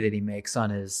this money that he makes on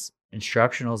his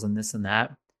instructionals and this and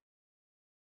that.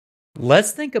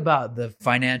 Let's think about the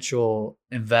financial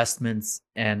investments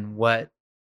and what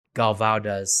Galvao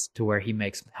does to where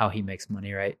how he makes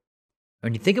money, right?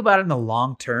 When you think about it in the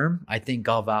long term, I think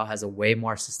Galvao has a way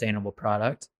more sustainable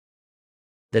product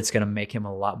that's going to make him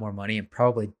a lot more money and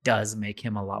probably does make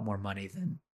him a lot more money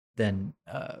than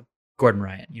Gordon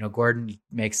Ryan. Gordon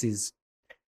makes these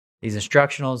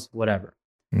instructionals, whatever.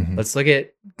 Let's look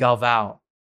at Galvao.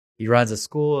 He runs a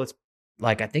school. It's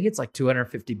I think it's like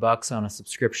 $250 on a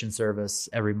subscription service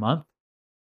every month.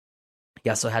 He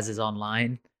also has his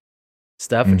online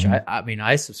stuff, which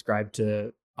I subscribe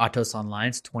to Atos Online.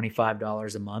 It's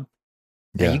 $25 a month.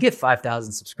 Yeah. And you get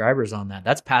 5,000 subscribers on that.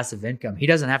 That's passive income. He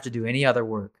doesn't have to do any other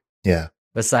work. Yeah.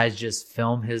 Besides just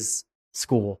film his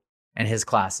school and his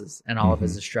classes and all of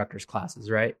his instructors'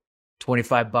 classes, right?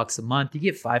 $25 a month. You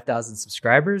get 5,000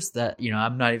 subscribers. That,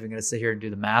 I'm not even going to sit here and do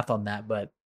the math on that,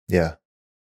 but yeah,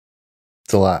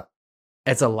 it's a lot.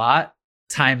 It's a lot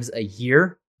times a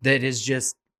year. That is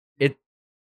just it.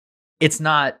 It's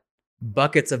not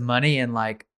buckets of money and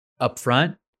like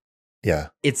upfront. Yeah.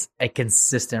 It's a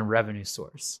consistent revenue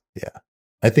source. Yeah.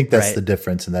 I think that's the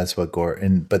difference. And that's what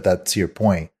but that's your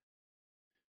point.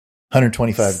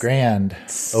 125 grand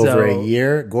over a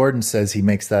year. Gordon says he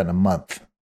makes that in a month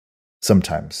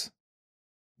sometimes.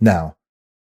 Now,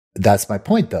 that's my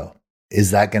point though. Is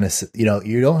that going to,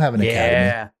 you don't have an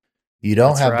academy. You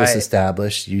don't have this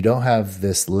established. You don't have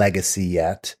this legacy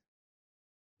yet.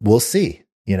 We'll see,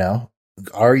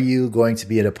 Are you going to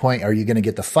be at a point, are you going to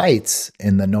get the fights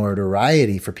and the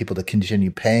notoriety for people to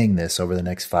continue paying this over the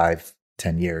next 5-10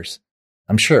 years?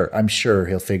 I'm sure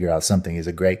he'll figure out something. He's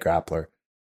a great grappler.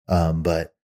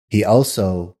 But he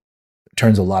also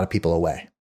turns a lot of people away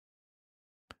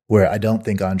where I don't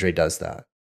think Andre does that.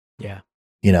 Yeah.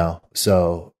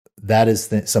 So that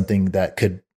is something that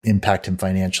could impact him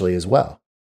financially as well.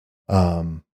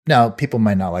 Now people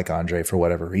might not like Andre for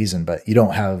whatever reason, but you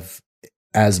don't have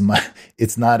as much,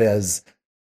 it's not as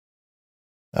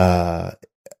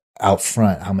out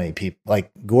front how many people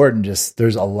like Gordon.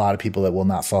 There's a lot of people that will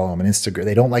not follow him on Instagram.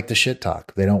 They don't like the shit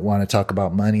talk. They don't want to talk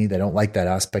about money. They don't like that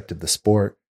aspect of the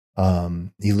sport.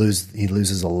 He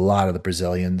loses a lot of the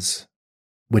Brazilians,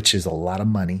 which is a lot of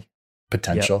money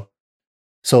potential. Yep.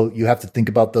 So you have to think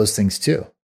about those things too.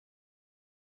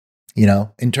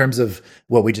 In terms of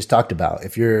what we just talked about,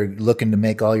 if you're looking to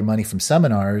make all your money from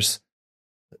seminars,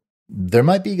 there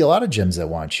might be a lot of gyms that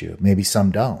want you. Maybe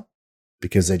some don't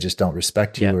because they just don't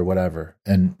respect you or whatever.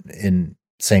 And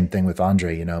same thing with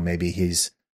Andre, maybe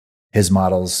his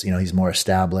models, he's more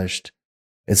established.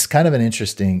 It's kind of an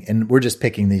interesting, and we're just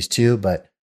picking these two, but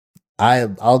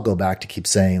I'll go back to keep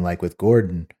saying like with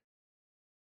Gordon,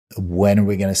 when are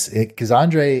we going to, because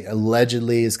Andre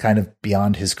allegedly is kind of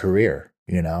beyond his career,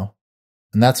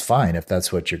 and that's fine if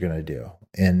that's what you're going to do.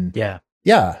 And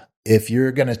if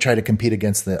you're going to try to compete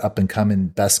against the up and coming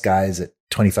best guys at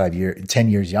 10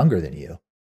 years younger than you,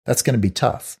 that's going to be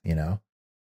tough,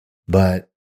 but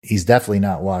he's definitely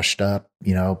not washed up,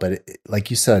 but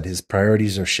like you said, his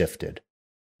priorities are shifted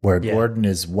where Gordon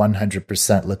is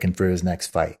 100% looking for his next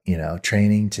fight,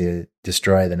 training to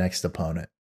destroy the next opponent.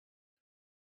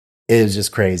 It is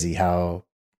just crazy how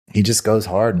he just goes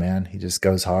hard, man. He just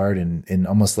goes hard and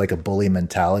almost like a bully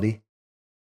mentality.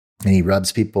 And he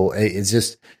rubs people. It's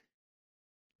just,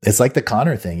 it's like the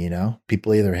Connor thing, you know,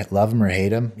 people either love him or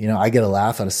hate him. You know, I get a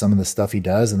laugh out of some of the stuff he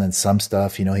does. And then some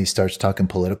stuff, you know, he starts talking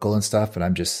political and stuff. And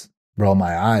I'm just roll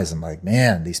my eyes. I'm like,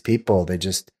 man, these people,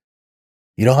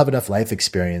 you don't have enough life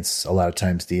experience a lot of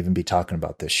times to even be talking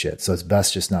about this shit. So it's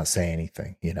best just not say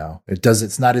anything, you know,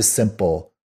 it's not as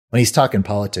simple when he's talking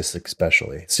politics,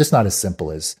 especially. It's just not as simple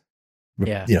as,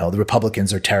 you know, the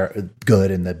Republicans are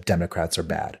good and the Democrats are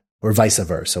bad, or vice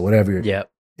versa, whatever.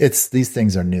 It's these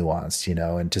things are nuanced, you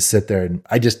know, and to sit there and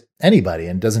anybody,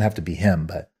 and it doesn't have to be him,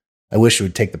 but I wish it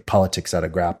would take the politics out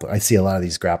of grappler. I see a lot of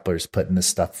these grapplers putting this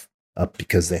stuff up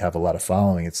because they have a lot of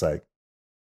following. It's like,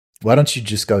 why don't you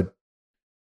just go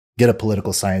get a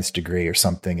political science degree or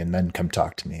something and then come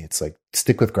talk to me? It's like,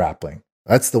 stick with grappling.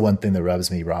 That's the one thing that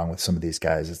rubs me wrong with some of these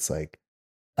guys. It's like,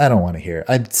 I don't want to hear.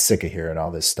 I'm sick of hearing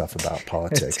all this stuff about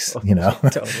politics. You know,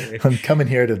 I'm coming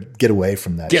here to get away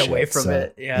from that. Get away from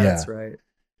it. Yeah, that's right.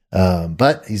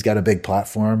 But he's got a big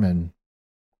platform and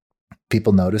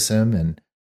people notice him. And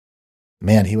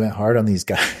man, he went hard on these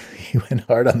guys. He went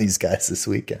hard on these guys this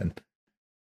weekend.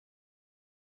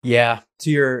 Yeah,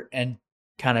 to your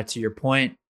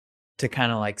point, to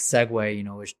kind of like segue, you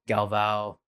know, with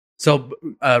Galvao. So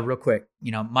real quick,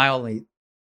 you know, the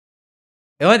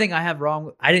only thing I have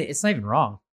wrong, it's not even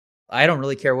wrong. I don't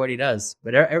really care what he does.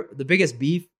 But the biggest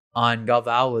beef on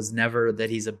Galvao was never that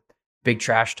he's a big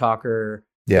trash talker.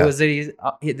 Yeah. It was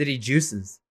that he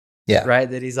juices. Yeah. Right?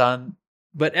 That he's on.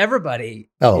 But everybody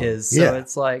is. So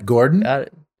it's like. Gordon?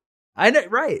 I know,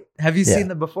 right. Have you seen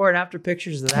the before and after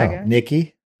pictures of that guy?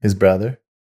 Nicky, his brother.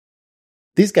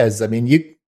 These guys, I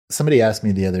mean, somebody asked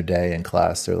me the other day in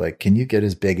class, they're like, can you get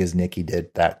as big as Nicky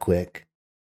did that quick?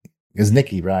 Because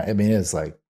Nicky, right? I mean, it's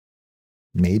like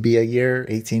maybe a year,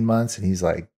 18 months, and he's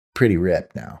like pretty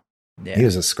ripped now. Yeah. He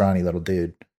was a scrawny little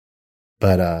dude.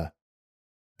 But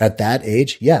at that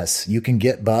age, yes, you can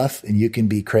get buff and you can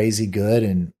be crazy good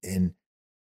and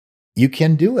you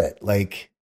can do it.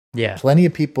 Like, plenty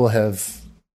of people have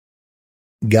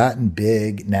gotten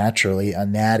big naturally, a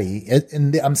natty.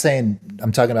 And I'm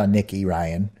talking about Nicky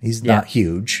Ryan. He's not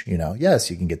huge, you know.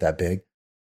 Yes, you can get that big.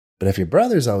 But if your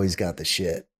brother's always got the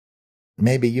shit,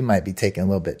 maybe you might be taking a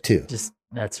little bit too.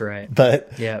 That's right.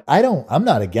 But I'm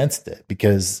not against it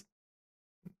because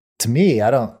to me,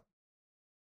 are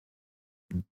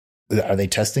they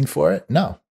testing for it?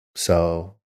 No.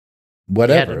 So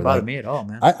whatever. Yeah, it didn't bother me at all,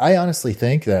 man. I honestly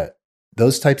think that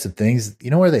those types of things,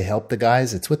 you know where they help the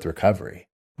guys? It's with recovery.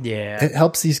 Yeah. It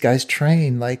helps these guys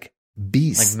train like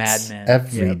beasts. Like madmen.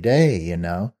 Every day, you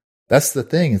know? That's the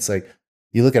thing. It's like,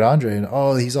 you look at Andre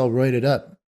and, he's all roided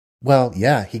up. Well,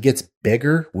 yeah, he gets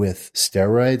bigger with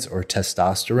steroids or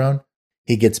testosterone.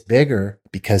 He gets bigger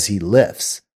because he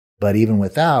lifts. But even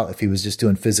without, if he was just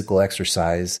doing physical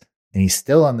exercise and he's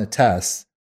still on the tests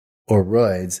or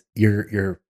roids,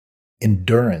 your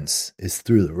endurance is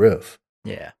through the roof.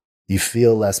 Yeah. You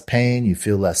feel less pain. You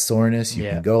feel less soreness. You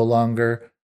can go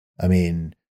longer. I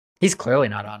mean, he's clearly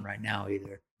not on right now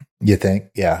either. You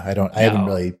think? Yeah, I haven't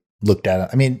really looked at it.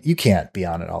 I mean, you can't be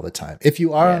on it all the time. If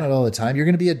you are on it all the time, you're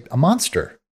going to be a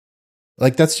monster.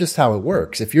 Like, that's just how it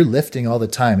works. If you're lifting all the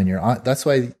time and you're on, that's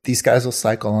why these guys will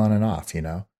cycle on and off, you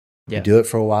know? Yeah. You do it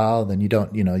for a while, then you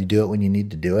don't, you know, you do it when you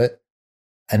need to do it.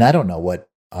 And I don't know what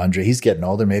Andre, he's getting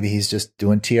older. Maybe he's just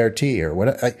doing TRT or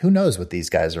what, who knows what these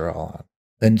guys are all on.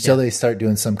 Until they start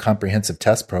doing some comprehensive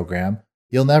test program,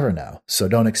 you'll never know. So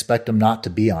don't expect them not to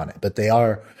be on it. But they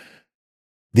are,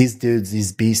 these dudes,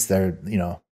 these beasts, they're, you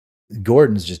know,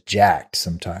 Gordon's just jacked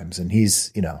sometimes. And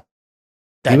he's, you know,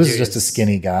 he was just a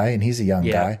skinny guy and he's a young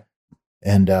guy.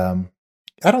 And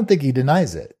I don't think he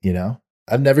denies it, you know.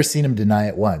 I've never seen him deny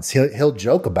it once. He'll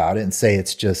joke about it and say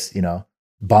it's just, you know,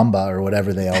 Bamba or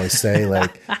whatever they always say.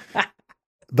 Like,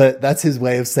 but that's his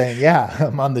way of saying, yeah,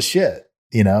 I'm on the shit,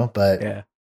 you know. But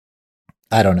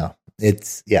I don't know.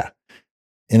 It's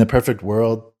in a perfect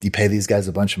world, you pay these guys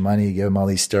a bunch of money, you give them all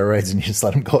these steroids, and you just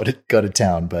let them go to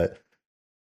town. But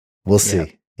we'll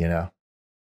see. You know,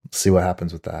 see what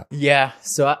happens with that. Yeah.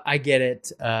 So I get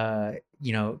it.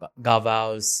 You know,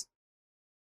 Galvao's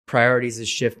priorities has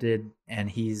shifted, and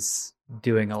he's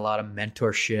doing a lot of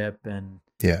mentorship, and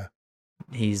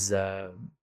he's trying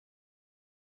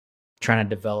to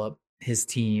develop his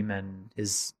team and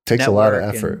his takes a lot of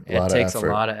effort. It takes a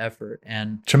lot of effort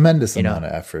and tremendous amount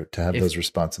of effort to have those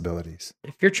responsibilities.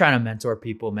 If you're trying to mentor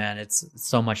people, man, it's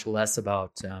so much less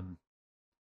about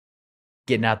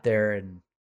getting out there and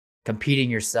competing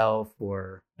yourself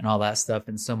and all that stuff,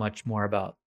 and so much more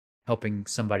about helping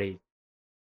somebody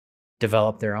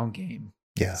develop their own game.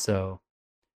 Yeah. So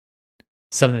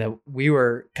something that we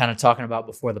were kind of talking about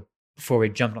before we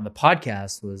jumped on the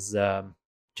podcast was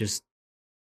just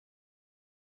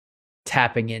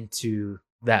tapping into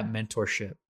that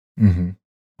mentorship. Mm-hmm.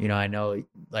 You know, I know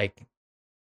like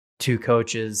two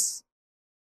coaches,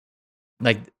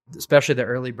 like especially the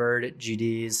early bird at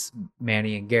GDs,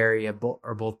 Manny and Gary are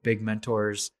both big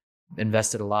mentors,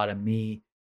 invested a lot in me.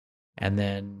 And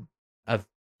then I've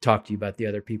talked to you about the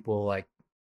other people like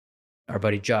our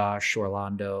buddy Josh,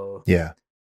 Orlando, Yeah.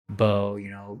 Bo, you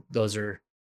know, those are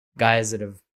guys that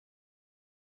have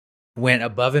went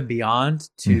above and beyond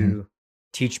to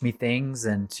teach me things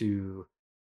and to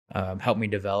help me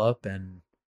develop, and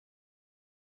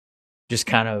just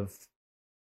kind of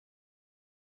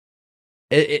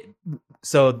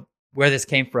so where this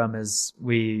came from is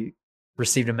we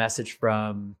received a message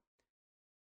from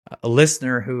a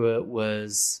listener who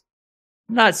was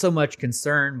not so much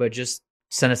concerned, but just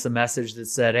sent us a message that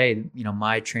said, hey, you know,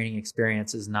 my training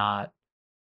experience is not,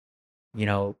 you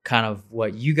know, kind of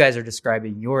what you guys are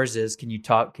describing yours is. Can you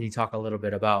talk a little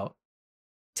bit about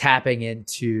tapping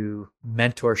into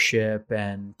mentorship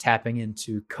and tapping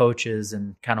into coaches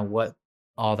and kind of what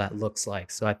all that looks like?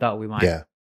 So I thought we might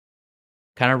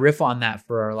kind of riff on that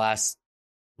for our last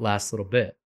little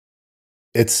bit.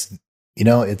 It's, you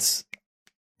know, it's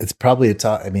probably a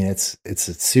talk. I mean, it's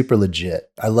super legit.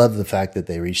 I love the fact that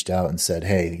they reached out and said,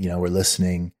 hey, you know, we're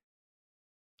listening.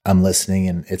 I'm listening,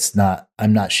 and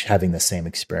I'm not having the same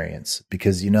experience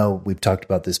because, you know, we've talked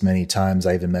about this many times.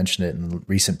 I even mentioned it in the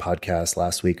recent podcast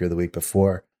last week or the week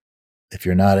before. If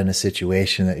you're not in a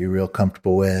situation that you're real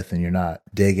comfortable with and you're not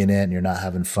digging it and you're not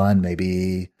having fun,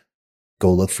 maybe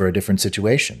go look for a different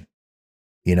situation.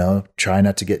 You know, try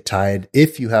not to get tied.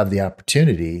 If you have the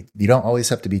opportunity, you don't always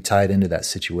have to be tied into that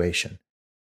situation.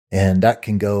 And that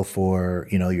can go for,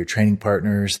 you know, your training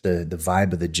partners, the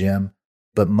vibe of the gym,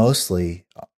 but mostly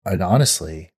and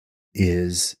honestly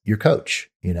is your coach,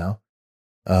 you know.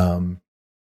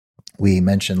 We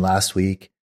mentioned last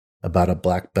week about a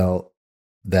black belt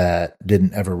that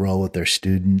didn't ever roll with their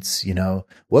students, you know.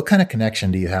 What kind of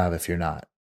connection do you have if you're not?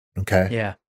 Okay.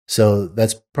 Yeah. So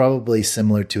that's probably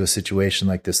similar to a situation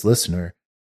like this listener.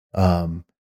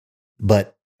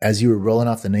 But as you were rolling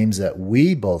off the names that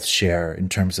we both share in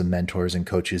terms of mentors and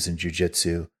coaches in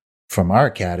jiu-jitsu from our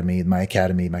academy, my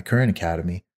current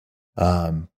academy,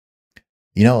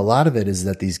 you know, a lot of it is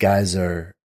that these guys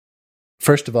are,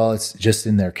 first of all, it's just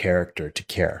in their character to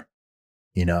care.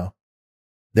 You know,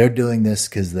 they're doing this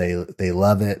because they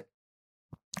love it.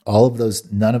 All of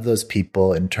those, none of those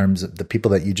people, in terms of the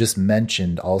people that you just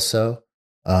mentioned, also,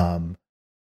 they're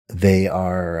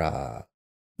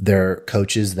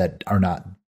coaches that are not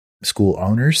school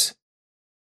owners.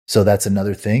 So that's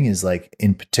another thing is like,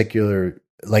 in particular,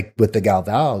 like with the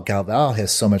Galvao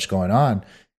has so much going on.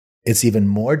 It's even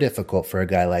more difficult for a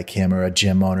guy like him or a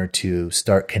gym owner to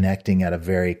start connecting at a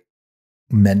very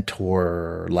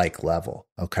mentor-like level.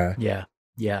 Okay. Yeah.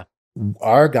 Yeah.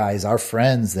 Our guys, our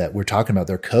friends that we're talking about,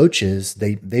 their coaches,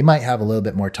 they might have a little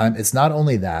bit more time. It's not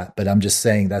only that, but I'm just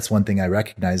saying that's one thing I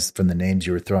recognize from the names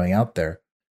you were throwing out there.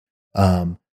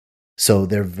 So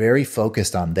they're very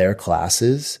focused on their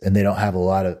classes and they don't have a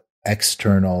lot of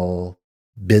external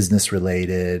business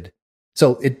related.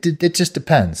 So it just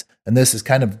depends. And this is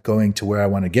kind of going to where I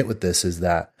want to get with this, is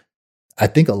that I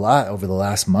think a lot over the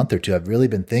last month or two, I've really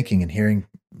been thinking and hearing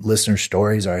listener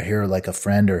stories, or I hear like a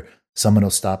friend or someone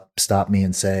will stop me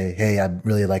and say, hey, I'm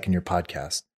really liking your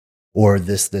podcast, or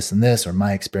this, and this, or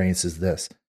my experience is this.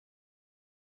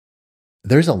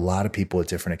 There's a lot of people with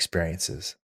different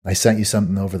experiences. I sent you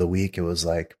something over the week. It was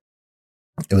a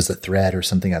thread or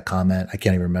something, a comment. I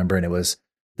can't even remember. And it was,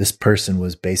 this person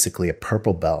was basically a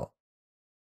purple belt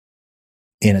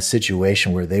in a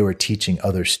situation where they were teaching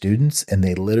other students and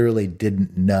they literally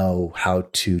didn't know how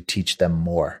to teach them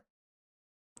more.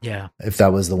 Yeah. If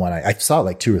that was the one, I saw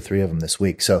like 2 or 3 of them this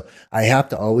week. So I have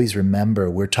to always remember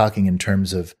we're talking in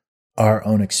terms of our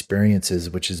own experiences,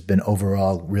 which has been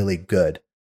overall really good.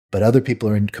 But other people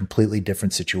are in completely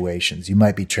different situations. You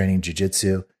might be training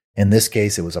jiu-jitsu. In this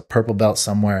case, it was a purple belt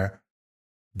somewhere.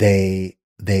 They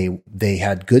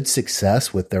had good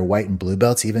success with their white and blue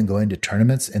belts, even going to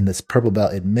tournaments. And this purple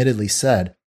belt admittedly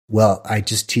said, well, I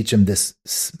just teach them this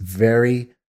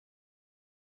very,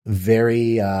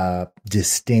 very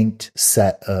distinct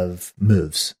set of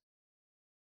moves.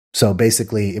 So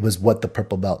basically it was what the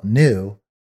purple belt knew,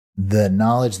 the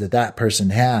knowledge that person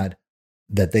had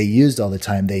that they used all the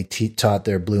time. They taught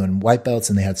their blue and white belts,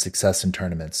 and they had success in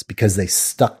tournaments because they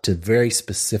stuck to very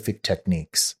specific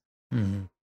techniques. Mm-hmm.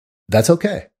 That's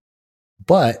okay.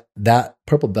 But that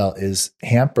purple belt is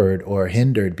hampered or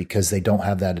hindered because they don't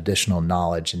have that additional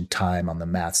knowledge and time on the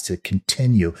mats to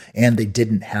continue. And they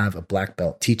didn't have a black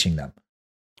belt teaching them.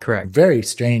 Correct. Very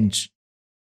strange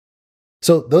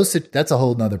So that's a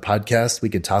whole nother podcast. We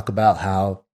could talk about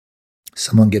how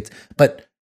someone but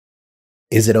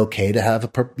is it okay to have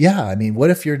yeah. I mean, what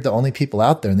if you're the only people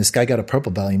out there and this guy got a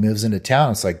purple belt, he moves into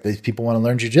town. It's like these people want to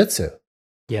learn jujitsu.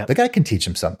 Yeah. The guy can teach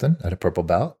him something at a purple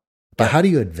belt, but how do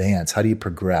you advance? How do you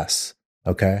progress?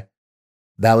 Okay.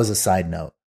 That was a side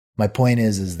note. My point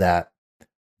is that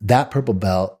purple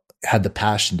belt had the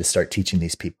passion to start teaching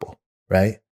these people,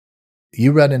 right?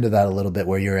 You run into that a little bit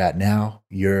where you're at now.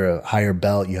 You're a higher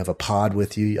belt. You have a pod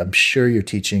with you. I'm sure you're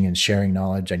teaching and sharing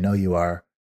knowledge. I know you are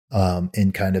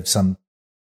in kind of some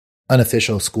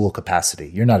unofficial school capacity.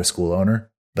 You're not a school owner,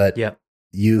 but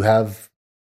you have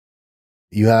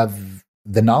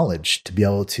the knowledge to be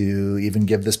able to even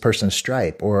give this person a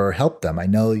stripe or help them. I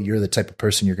know you're the type of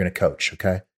person you're going to coach.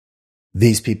 Okay.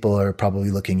 These people are probably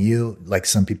looking you like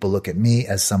some people look at me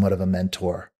as somewhat of a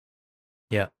mentor.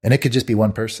 Yeah. And it could just be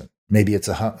one person. Maybe it's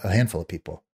a handful of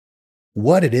people.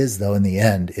 What it is though, in the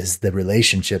end, is the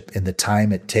relationship and the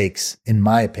time it takes, in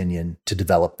my opinion, to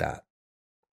develop that.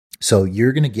 So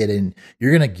you're going to get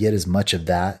as much of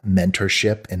that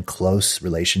mentorship and close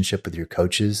relationship with your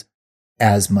coaches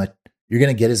as much. You're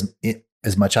going to get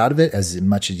as much out of it as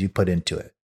much as you put into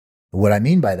it. What I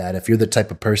mean by that, if you're the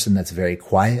type of person that's very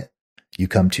quiet, you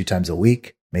come 2 times a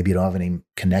week, maybe you don't have any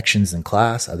connections in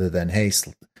class other than, hey,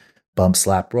 bump,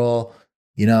 slap, roll,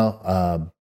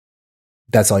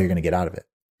 that's all you're going to get out of it.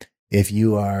 If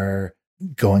you are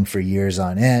going for years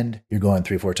on end, you're going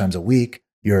 3-4 times a week,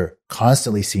 you're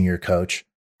constantly seeing your coach,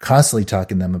 constantly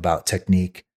talking to them about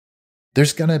technique,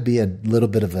 there's going to be a little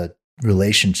bit of a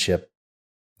relationship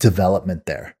development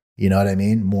there. You know what I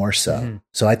mean? More so. Mm-hmm.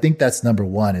 So I think that's number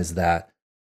one, is that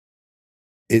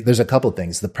there's a couple of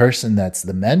things. The person that's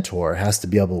the mentor has to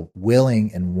be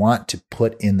willing and want to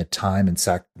put in the time and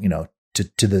to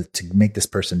make this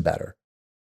person better.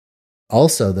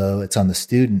 Also, though, it's on the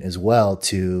student as well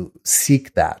to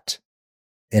seek that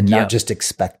and not just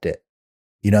expect it.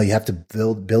 You have to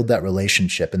build that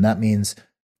relationship. And that means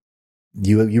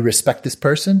you respect this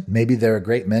person. Maybe they're a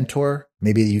great mentor.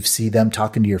 Maybe you see them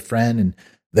talking to your friend and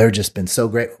they're just been so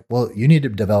great. Well, you need to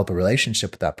develop a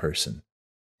relationship with that person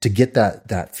to get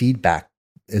that feedback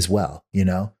as well,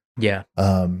 Yeah.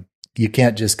 You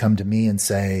can't just come to me and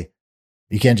say,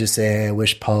 hey, I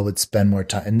wish Paul would spend more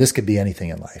time. And this could be anything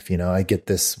in life. I get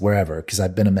this wherever, because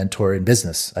I've been a mentor in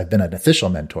business. I've been an official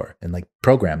mentor in like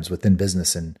programs within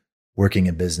business and working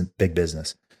in business, big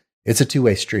business. It's a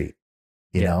two-way street.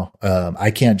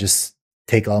 I can't just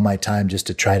take all my time just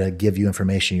to try to give you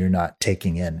information you're not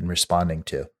taking in and responding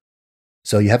to.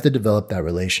 So you have to develop that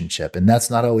relationship. And that's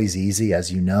not always easy.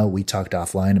 As you know, we talked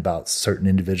offline about certain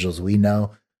individuals we know,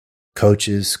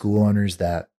 coaches, school owners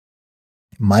that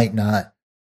might not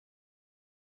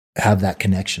have that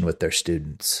connection with their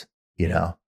students,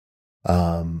 and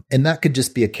that could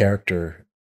just be a character.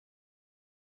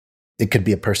 It could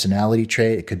be a personality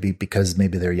trait. It could be because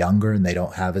maybe they're younger and they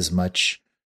don't have as much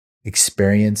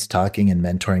experience talking and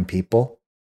mentoring people.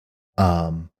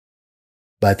 But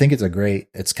I think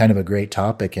it's kind of a great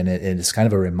topic, and it's kind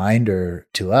of a reminder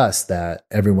to us that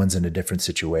everyone's in a different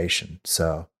situation.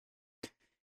 So,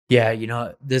 yeah,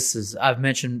 I've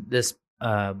mentioned this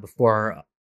before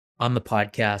on the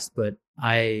podcast, but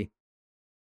I've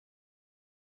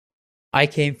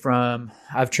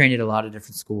trained at a lot of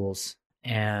different schools,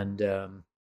 and I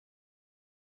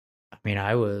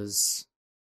was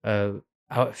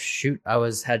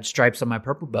had stripes on my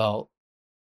purple belt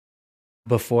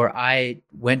before I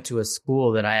went to a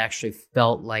school that I actually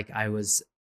felt like I was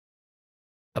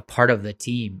a part of the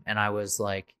team, and I was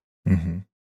like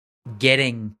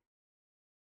getting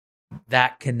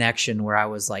that connection where I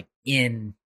was like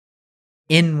in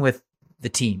with the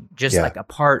team, just like a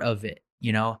part of it,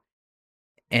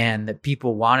 and that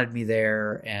people wanted me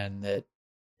there and that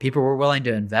people were willing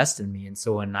to invest in me. And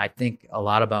so when I think a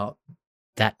lot about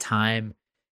that time,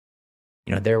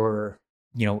 there were,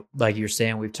 like you're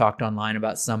saying, we've talked online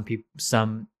about some people,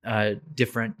 some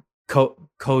different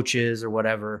coaches or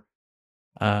whatever.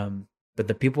 But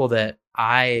the people that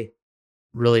I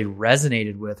really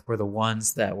resonated with were the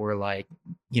ones that were like,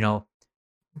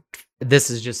 this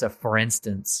is just for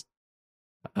instance,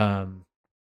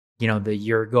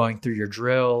 you're going through your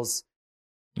drills,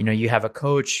 you have a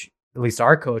coach, at least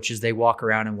our coaches, they walk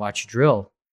around and watch you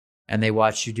drill and they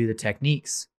watch you do the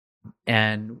techniques.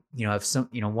 And, if some,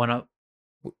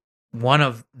 one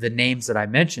of the names that I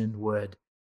mentioned would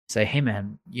say, hey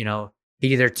man, he'd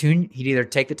either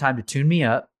take the time to tune me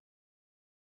up,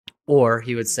 or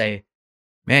he would say,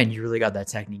 man, you really got that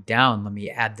technique down. Let me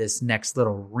add this next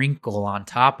little wrinkle on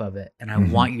top of it. And I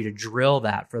want you to drill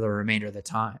that for the remainder of the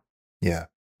time. Yeah.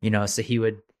 So he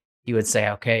would he would say,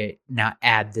 okay, now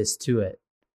add this to it,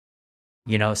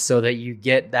 so that you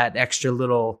get that extra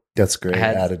little, that's great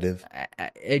additive.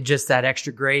 Just that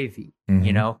extra gravy,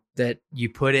 that you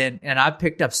put in. And I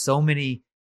picked up so many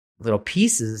little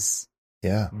pieces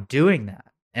doing that.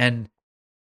 And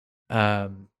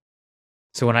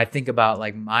so when I think about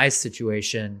like my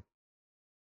situation,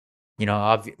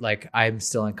 like I'm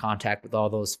still in contact with all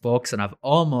those folks, and I've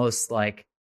almost like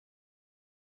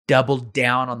doubled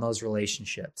down on those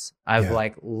relationships. I've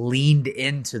like leaned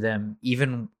into them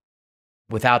even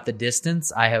without the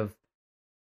distance. And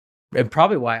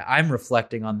probably why I'm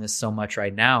reflecting on this so much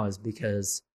right now is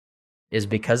because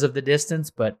of the distance.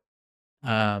 But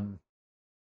you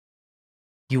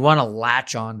want to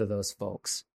latch on to those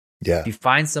folks. Yeah. If you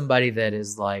find somebody that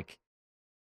is like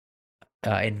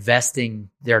investing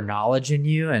their knowledge in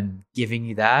you and giving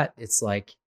you that, it's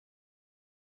like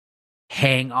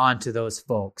hang on to those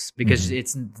folks, because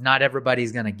it's not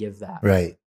everybody's going to give that.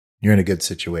 Right. You're in a good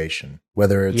situation,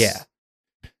 whether it's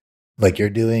like you're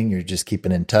doing, you're just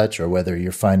keeping in touch, or whether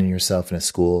you're finding yourself in a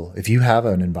school. If you have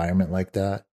an environment like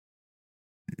that,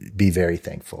 be very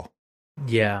thankful.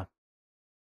 Yeah.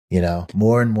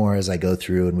 More and more as I go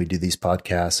through and we do these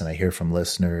podcasts and I hear from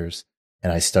listeners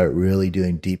and I start really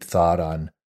doing deep thought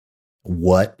on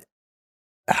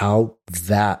how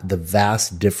the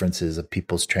vast differences of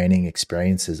people's training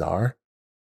experiences are,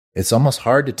 it's almost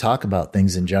hard to talk about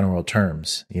things in general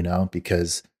terms,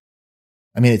 because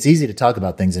it's easy to talk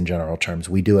about things in general terms.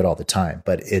 We do it all the time,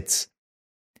 but it's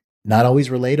not always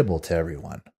relatable to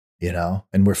everyone,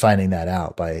 and we're finding that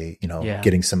out by,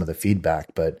 getting some of the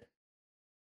feedback. But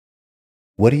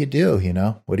what do you do?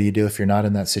 What do you do if you're not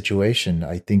in that situation?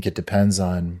 I think it depends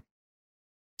on,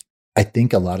 I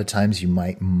think a lot of times you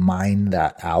might mine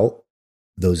that out,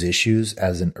 those issues,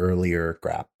 as an earlier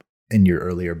grab in your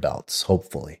earlier belts,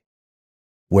 hopefully,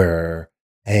 where,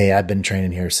 hey, I've been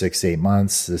training here 6 to 8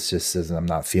 months. This just says I'm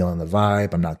not feeling the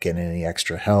vibe. I'm not getting any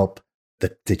extra help.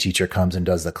 The teacher comes and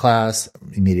does the class,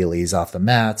 immediately he's off the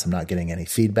mats. I'm not getting any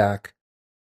feedback.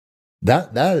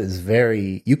 That is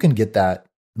you can get that.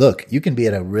 Look, you can be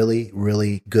at a really,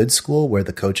 really good school where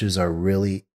the coaches are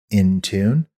really in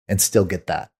tune and still get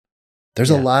that. There's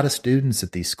a lot of students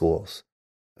at these schools.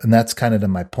 And that's kind of to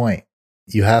my point.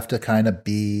 You have to kind of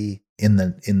be in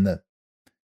the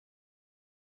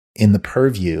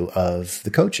purview of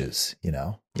the coaches,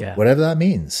 whatever that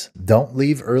means. Don't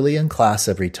leave early in class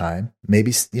every time.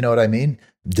 Maybe, you know what I mean?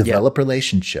 Develop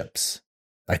relationships.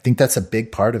 I think that's a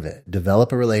big part of it.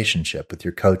 Develop a relationship with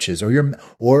your coaches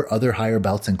or other higher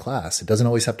belts in class. It doesn't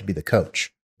always have to be the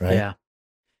coach, right? Yeah,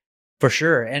 for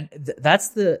sure. And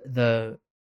that's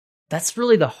that's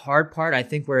really the hard part. I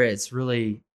think where it's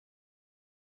really,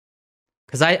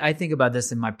 because I think about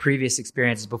this in my previous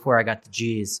experiences before I got the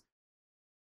G's,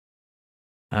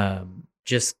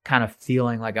 just kind of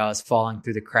feeling like I was falling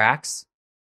through the cracks.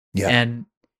 Yeah. And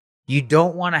you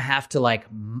don't want to have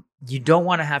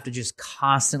to just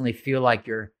constantly feel like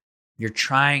you're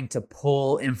trying to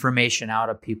pull information out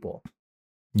of people.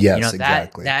 Yes,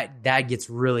 exactly. That gets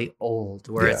really old,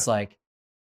 where it's like,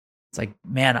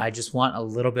 man, I just want a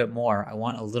little bit more. I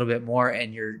want a little bit more.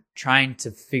 And you're trying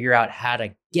to figure out how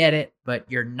to get it, but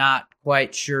you're not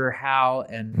quite sure how.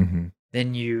 And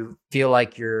then you feel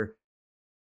like you're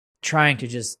trying to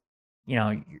just,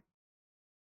 you're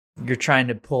trying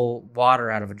to pull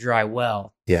water out of a dry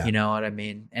well. Yeah. You know what I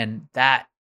mean? And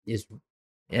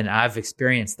and I've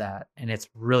experienced that, and it's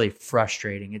really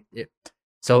frustrating.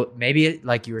 So maybe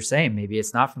like you were saying, maybe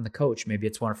it's not from the coach. Maybe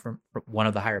it's from one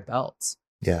of the higher belts.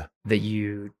 Yeah. That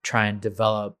you try and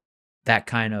develop that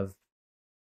kind of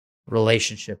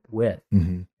relationship with.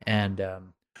 And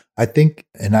I think,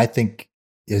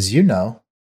 as you know,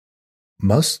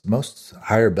 most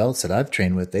higher belts that I've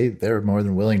trained with, they're more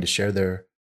than willing to share their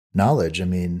knowledge.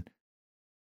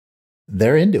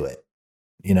 They're into it.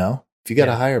 If you got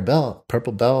a higher belt,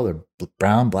 purple belt or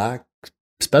brown, black,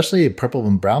 especially a purple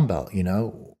and brown belt,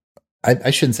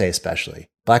 I shouldn't say especially,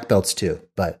 black belts too,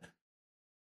 but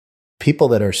people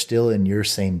that are still in your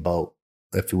same boat,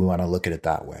 if we want to look at it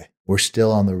that way, we're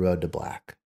still on the road to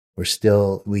black.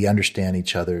 We understand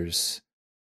each other's,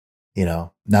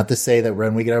 not to say that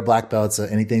when we get our black belts,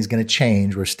 anything's going to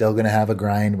change. We're still going to have a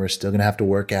grind. We're still going to have to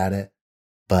work at it,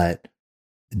 but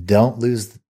don't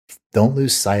lose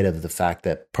sight of the fact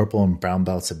that purple and brown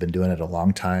belts have been doing it a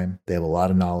long time. They have a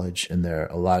lot of knowledge, and they're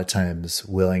a lot of times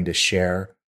willing to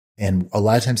share, and a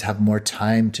lot of times have more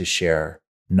time to share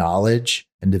knowledge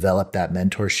and develop that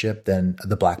mentorship than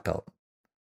the black belt.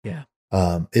 Yeah.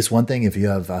 It's one thing if you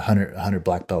have 100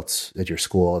 black belts at your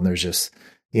school and there's just,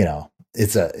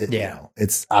 Yeah.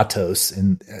 it's Atos,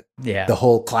 and Yeah. the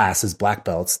whole class is black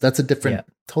belts. That's a different,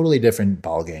 totally different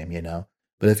ball game,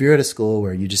 But if you're at a school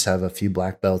where you just have a few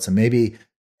black belts and maybe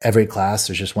every class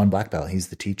there's just one black belt, he's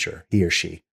the teacher, he or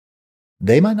she.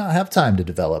 They might not have time to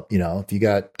develop, if you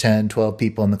got 10, 12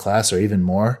 people in the class or even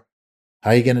more,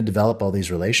 how are you going to develop all these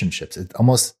relationships? It's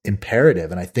almost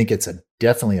imperative. And I think it's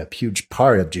definitely a huge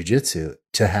part of jiu-jitsu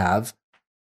to have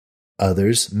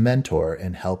others mentor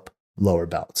and help lower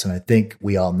belts. And I think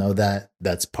we all know that.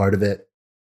 That's part of it.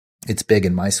 It's big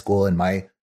in my school and my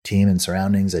team and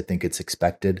surroundings. I think it's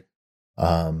expected.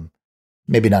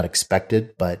 Maybe not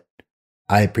expected, but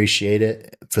I appreciate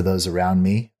it for those around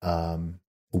me.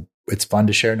 It's fun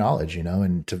to share knowledge,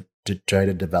 and to try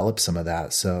to develop some of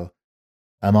that. So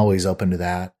I'm always open to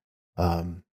that.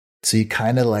 So you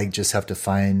kind of like just have to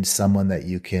find someone that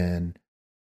you can,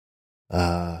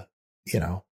 get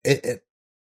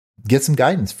some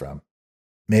guidance from.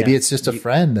 Maybe it's just a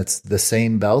friend that's the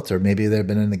same belt, or maybe they've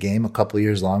been in the game a couple of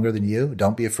years longer than you.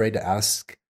 Don't be afraid to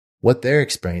ask what their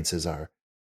experiences are.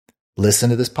 Listen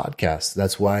to this podcast.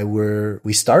 That's why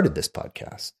we started this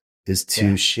podcast, is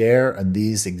to share on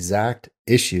these exact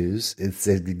issues. It's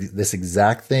this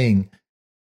exact thing.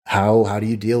 How do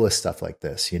you deal with stuff like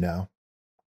this?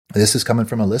 This is coming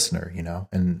from a listener,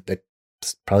 and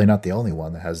that's probably not the only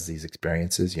one that has these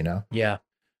experiences, Yeah.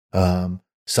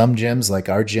 Some gyms, like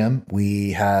our gym,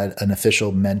 we had an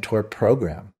official mentor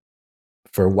program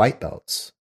for white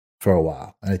belts for a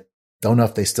while. I don't know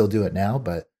if they still do it now,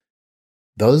 but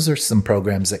those are some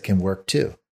programs that can work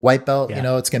too. White belt,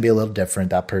 it's going to be a little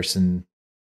different. That person,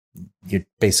 you're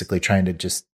basically trying to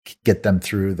just get them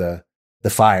through the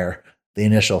fire, the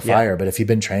initial fire. But if you've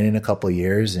been training a couple of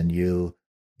years and you're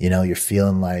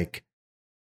feeling like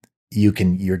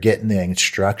you're getting the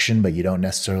instruction, but you don't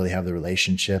necessarily have the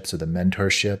relationships or the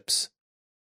mentorships,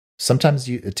 sometimes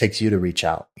it takes you to reach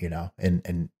out,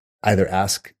 and either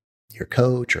ask your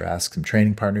coach or ask some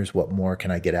training partners, what more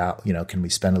can I get out? Can we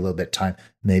spend a little bit of time?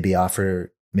 Maybe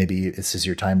this is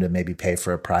your time to maybe pay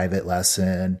for a private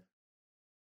lesson.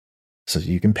 So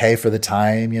you can pay for the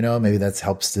time, maybe that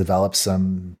helps develop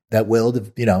that will,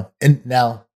 and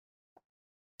now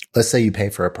let's say you pay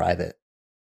for a private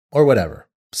or whatever.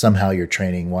 Somehow you're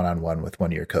training one-on-one with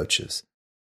one of your coaches.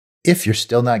 If you're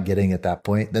still not getting at that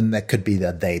point, then that could be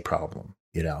the they problem,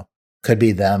 could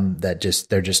be them that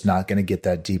they're just not going to get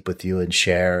that deep with you and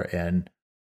share, and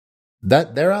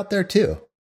that they're out there too,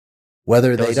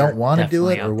 whether they don't want to do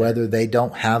it or whether they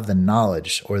don't have the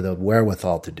knowledge or the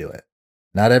wherewithal to do it.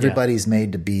 Not everybody's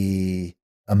made to be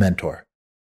a mentor.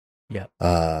 Yeah.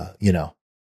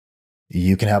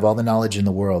 You can have all the knowledge in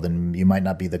the world and you might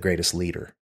not be the greatest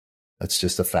leader. That's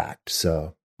just a fact.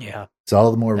 So it's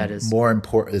all the more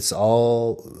important. It's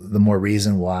all the more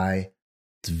reason why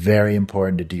it's very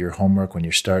important to do your homework when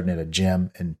you're starting at a gym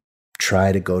and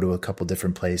try to go to a couple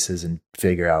different places and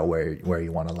figure out where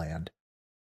you want to land.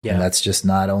 Yeah. And that's just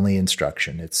not only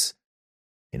instruction. It's,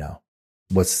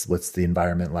 what's the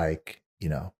environment like?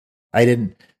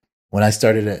 When I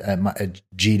started at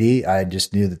GD, I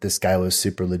just knew that this guy was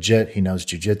super legit. He knows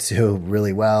jiu-jitsu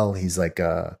really well. He's like,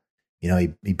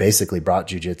 he basically brought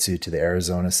jiu-jitsu to the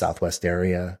Arizona Southwest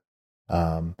area.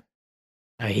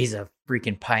 He's a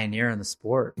freaking pioneer in the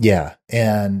sport. Yeah.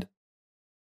 And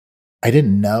I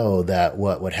didn't know that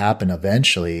what would happen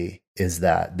eventually is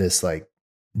that this like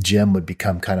gym would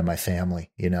become kind of my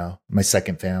family, my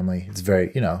second family. It's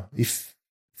very, you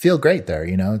feel great there,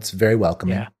 it's very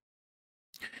welcoming. Yeah.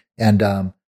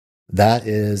 And that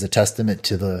is a testament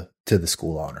to the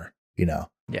school owner, Yeah.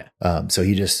 So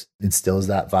he just instills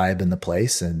that vibe in the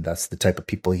place, and that's the type of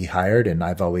people he hired. And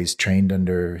I've always trained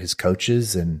under his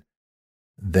coaches, and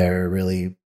they're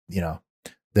really,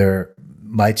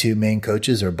 my two main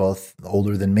coaches are both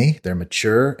older than me. They're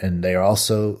mature, and they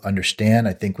also understand.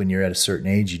 I think when you're at a certain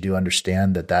age, you do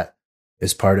understand that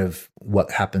is part of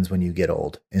what happens when you get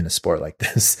old in a sport like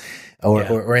this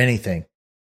or anything.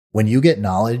 When you get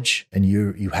knowledge and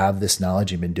you have this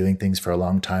knowledge, you've been doing things for a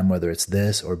long time, whether it's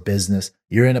this or business,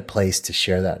 you're in a place to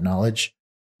share that knowledge.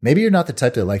 Maybe you're not the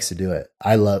type that likes to do it.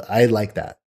 I like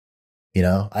that.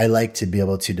 I like to be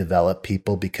able to develop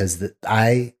people because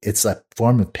it's a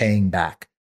form of paying back.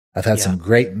 I've had some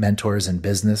great mentors in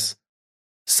business.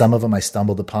 Some of them I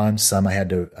stumbled upon. Some I had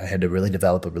to really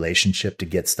develop a relationship to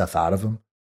get stuff out of them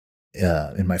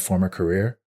in my former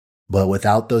career. But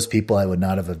without those people, I would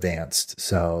not have advanced.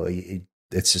 So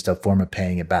it's just a form of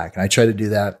paying it back. And I try to do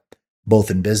that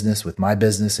both in business with my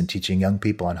business and teaching young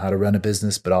people on how to run a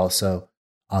business, but also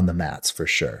on the mats for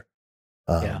sure.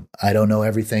 I don't know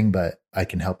everything, but I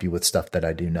can help you with stuff that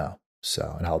I do know.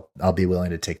 So, and I'll be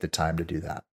willing to take the time to do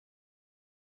that.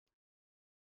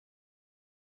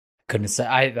 couldn't say.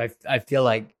 I feel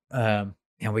like, and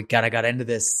we kind of got into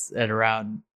this at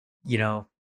around,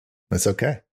 That's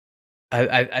okay.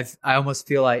 I almost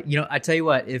feel like, I tell you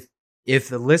what, if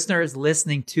the listener is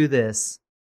listening to this,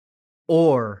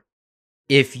 or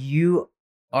if you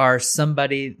are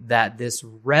somebody that this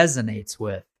resonates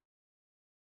with,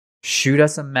 shoot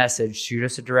us a message, shoot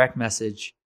us a direct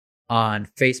message on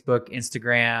Facebook,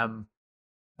 Instagram.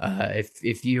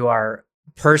 If you are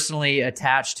personally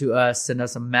attached to us, send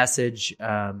us a message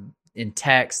in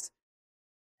text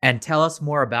and tell us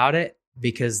more about it,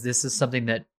 because this is something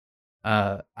that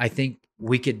I think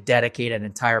we could dedicate an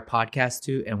entire podcast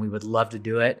to, and we would love to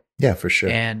do it. Yeah, for sure.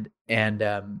 And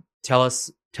tell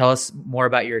us more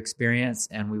about your experience,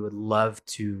 and we would love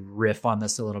to riff on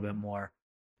this a little bit more,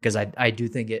 because I do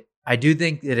think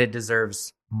that it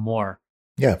deserves more.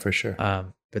 Yeah, for sure.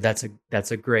 But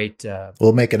that's a great.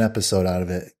 We'll make an episode out of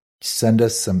it. Send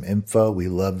us some info. We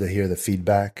love to hear the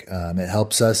feedback. It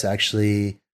helps us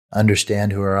actually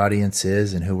understand who our audience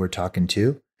is and who we're talking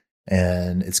to.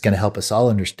 And it's going to help us all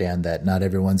understand that not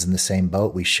everyone's in the same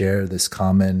boat. We share this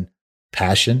common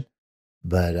passion,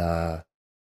 but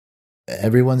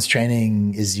everyone's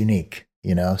training is unique,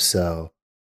 So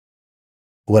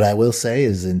what I will say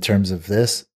is, in terms of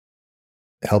this,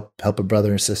 help a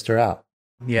brother or sister out.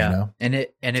 Yeah. And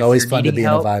it's always fun to be in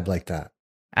a vibe like that.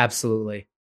 Absolutely.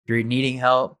 If you're needing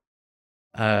help,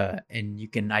 and you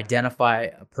can identify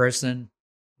a person,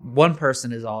 one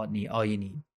person is all you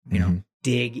need,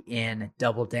 dig in,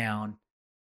 double down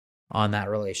on that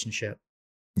relationship.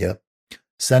 Yep.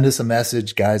 Send us a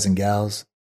message, guys and gals.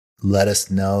 Let us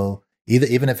know,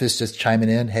 even if it's just chiming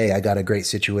in, hey, I got a great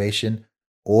situation,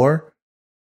 or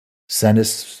send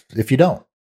us if you don't.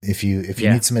 If you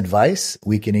need some advice,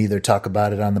 we can either talk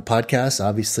about it on the podcast.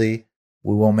 Obviously,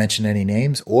 we won't mention any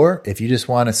names. Or if you just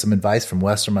wanted some advice from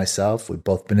Wes or myself, we've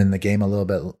both been in the game a little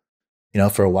bit,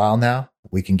 for a while now.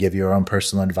 We can give you our own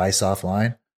personal advice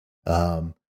offline.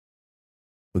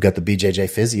 We got the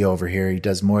BJJ physio over here. He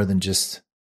does more than just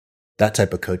that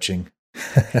type of coaching.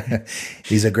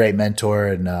 He's a great mentor,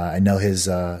 and I know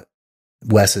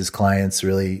Wes's clients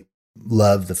really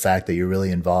love the fact that you're really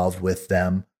involved with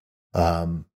them.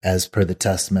 As per the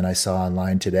testament I saw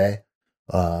online today.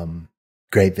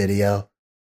 Great video.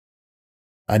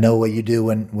 I know what you do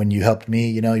when you helped me,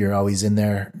 you're always in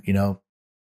there,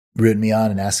 rooting me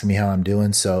on and asking me how I'm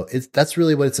doing. So that's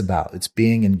really what it's about. It's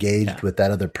being engaged with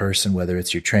that other person, whether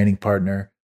it's your training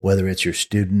partner, whether it's your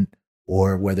student,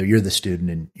 or whether you're the student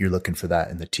and you're looking for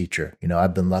that in the teacher.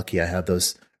 I've been lucky. I have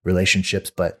those relationships,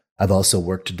 but I've also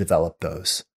worked to develop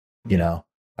those,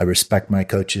 I respect my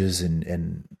coaches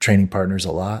and training partners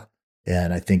a lot.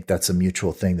 And I think that's a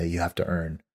mutual thing that you have to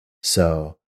earn.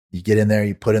 So you get in there,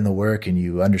 you put in the work, and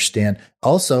you understand.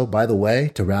 Also, by the way,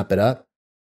 to wrap it up,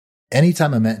 any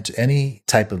type of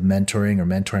mentoring or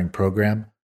mentoring program,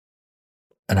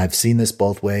 and I've seen this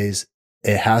both ways,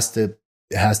 it has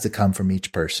to come from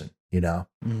each person,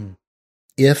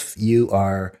 If you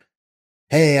are,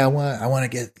 hey, I want to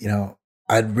get,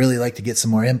 I'd really like to get some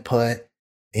more input,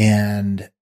 and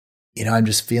I'm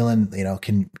just feeling,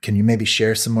 can you maybe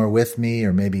share some more with me?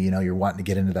 Or maybe, you're wanting to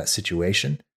get into that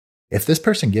situation. If this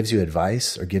person gives you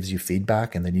advice or gives you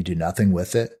feedback and then you do nothing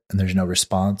with it and there's no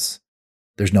response,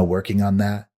 there's no working on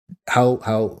that,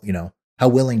 how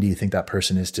willing do you think that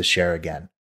person is to share again?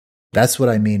 That's what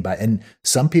I mean by, and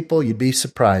some people, you'd be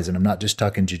surprised, and I'm not just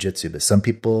talking jiu-jitsu, but some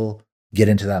people get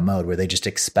into that mode where they just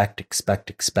expect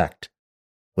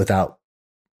without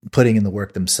putting in the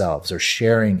work themselves or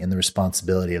sharing in the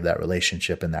responsibility of that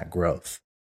relationship and that growth.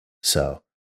 So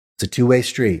it's a two-way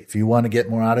street. If you want to get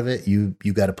more out of it, you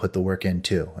got to put the work in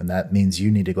too. And that means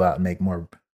you need to go out and make more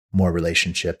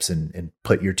relationships and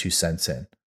put your 2 cents in.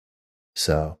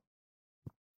 So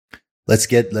let's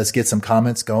get some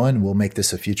comments going. We'll make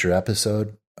this a future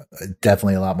episode.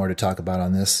 Definitely a lot more to talk about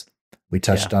on this. We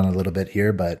touched on a little bit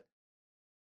here, but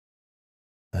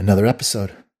another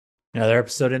episode. Another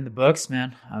episode in the books,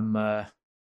 man.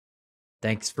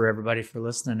 Thanks for everybody for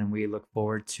listening, and we look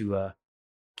forward to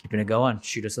keeping it going.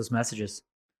 Shoot us those messages.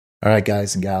 All right,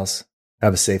 guys and gals,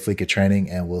 have a safe week of training,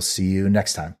 and we'll see you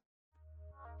next time.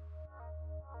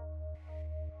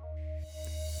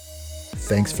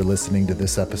 Thanks for listening to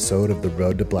this episode of the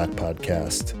Road to Black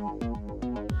podcast.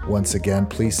 Once again,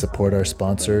 please support our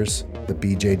sponsors, the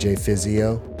BJJ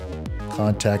Physio.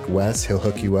 Contact Wes. He'll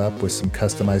hook you up with some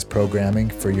customized programming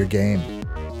for your game.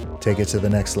 Take it to the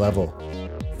next level.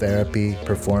 Therapy,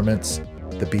 performance,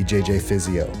 the BJJ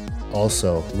Physio.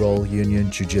 Also, Roll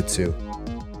Union Jiu-Jitsu.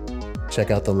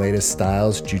 Check out the latest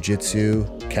styles,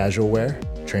 Jiu-Jitsu, casual wear,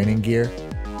 training gear.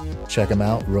 Check them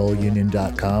out,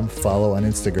 rollunion.com. Follow on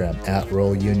Instagram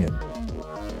 @rollunion.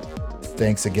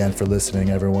 Thanks again for listening,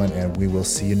 everyone, and we will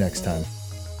see you next time.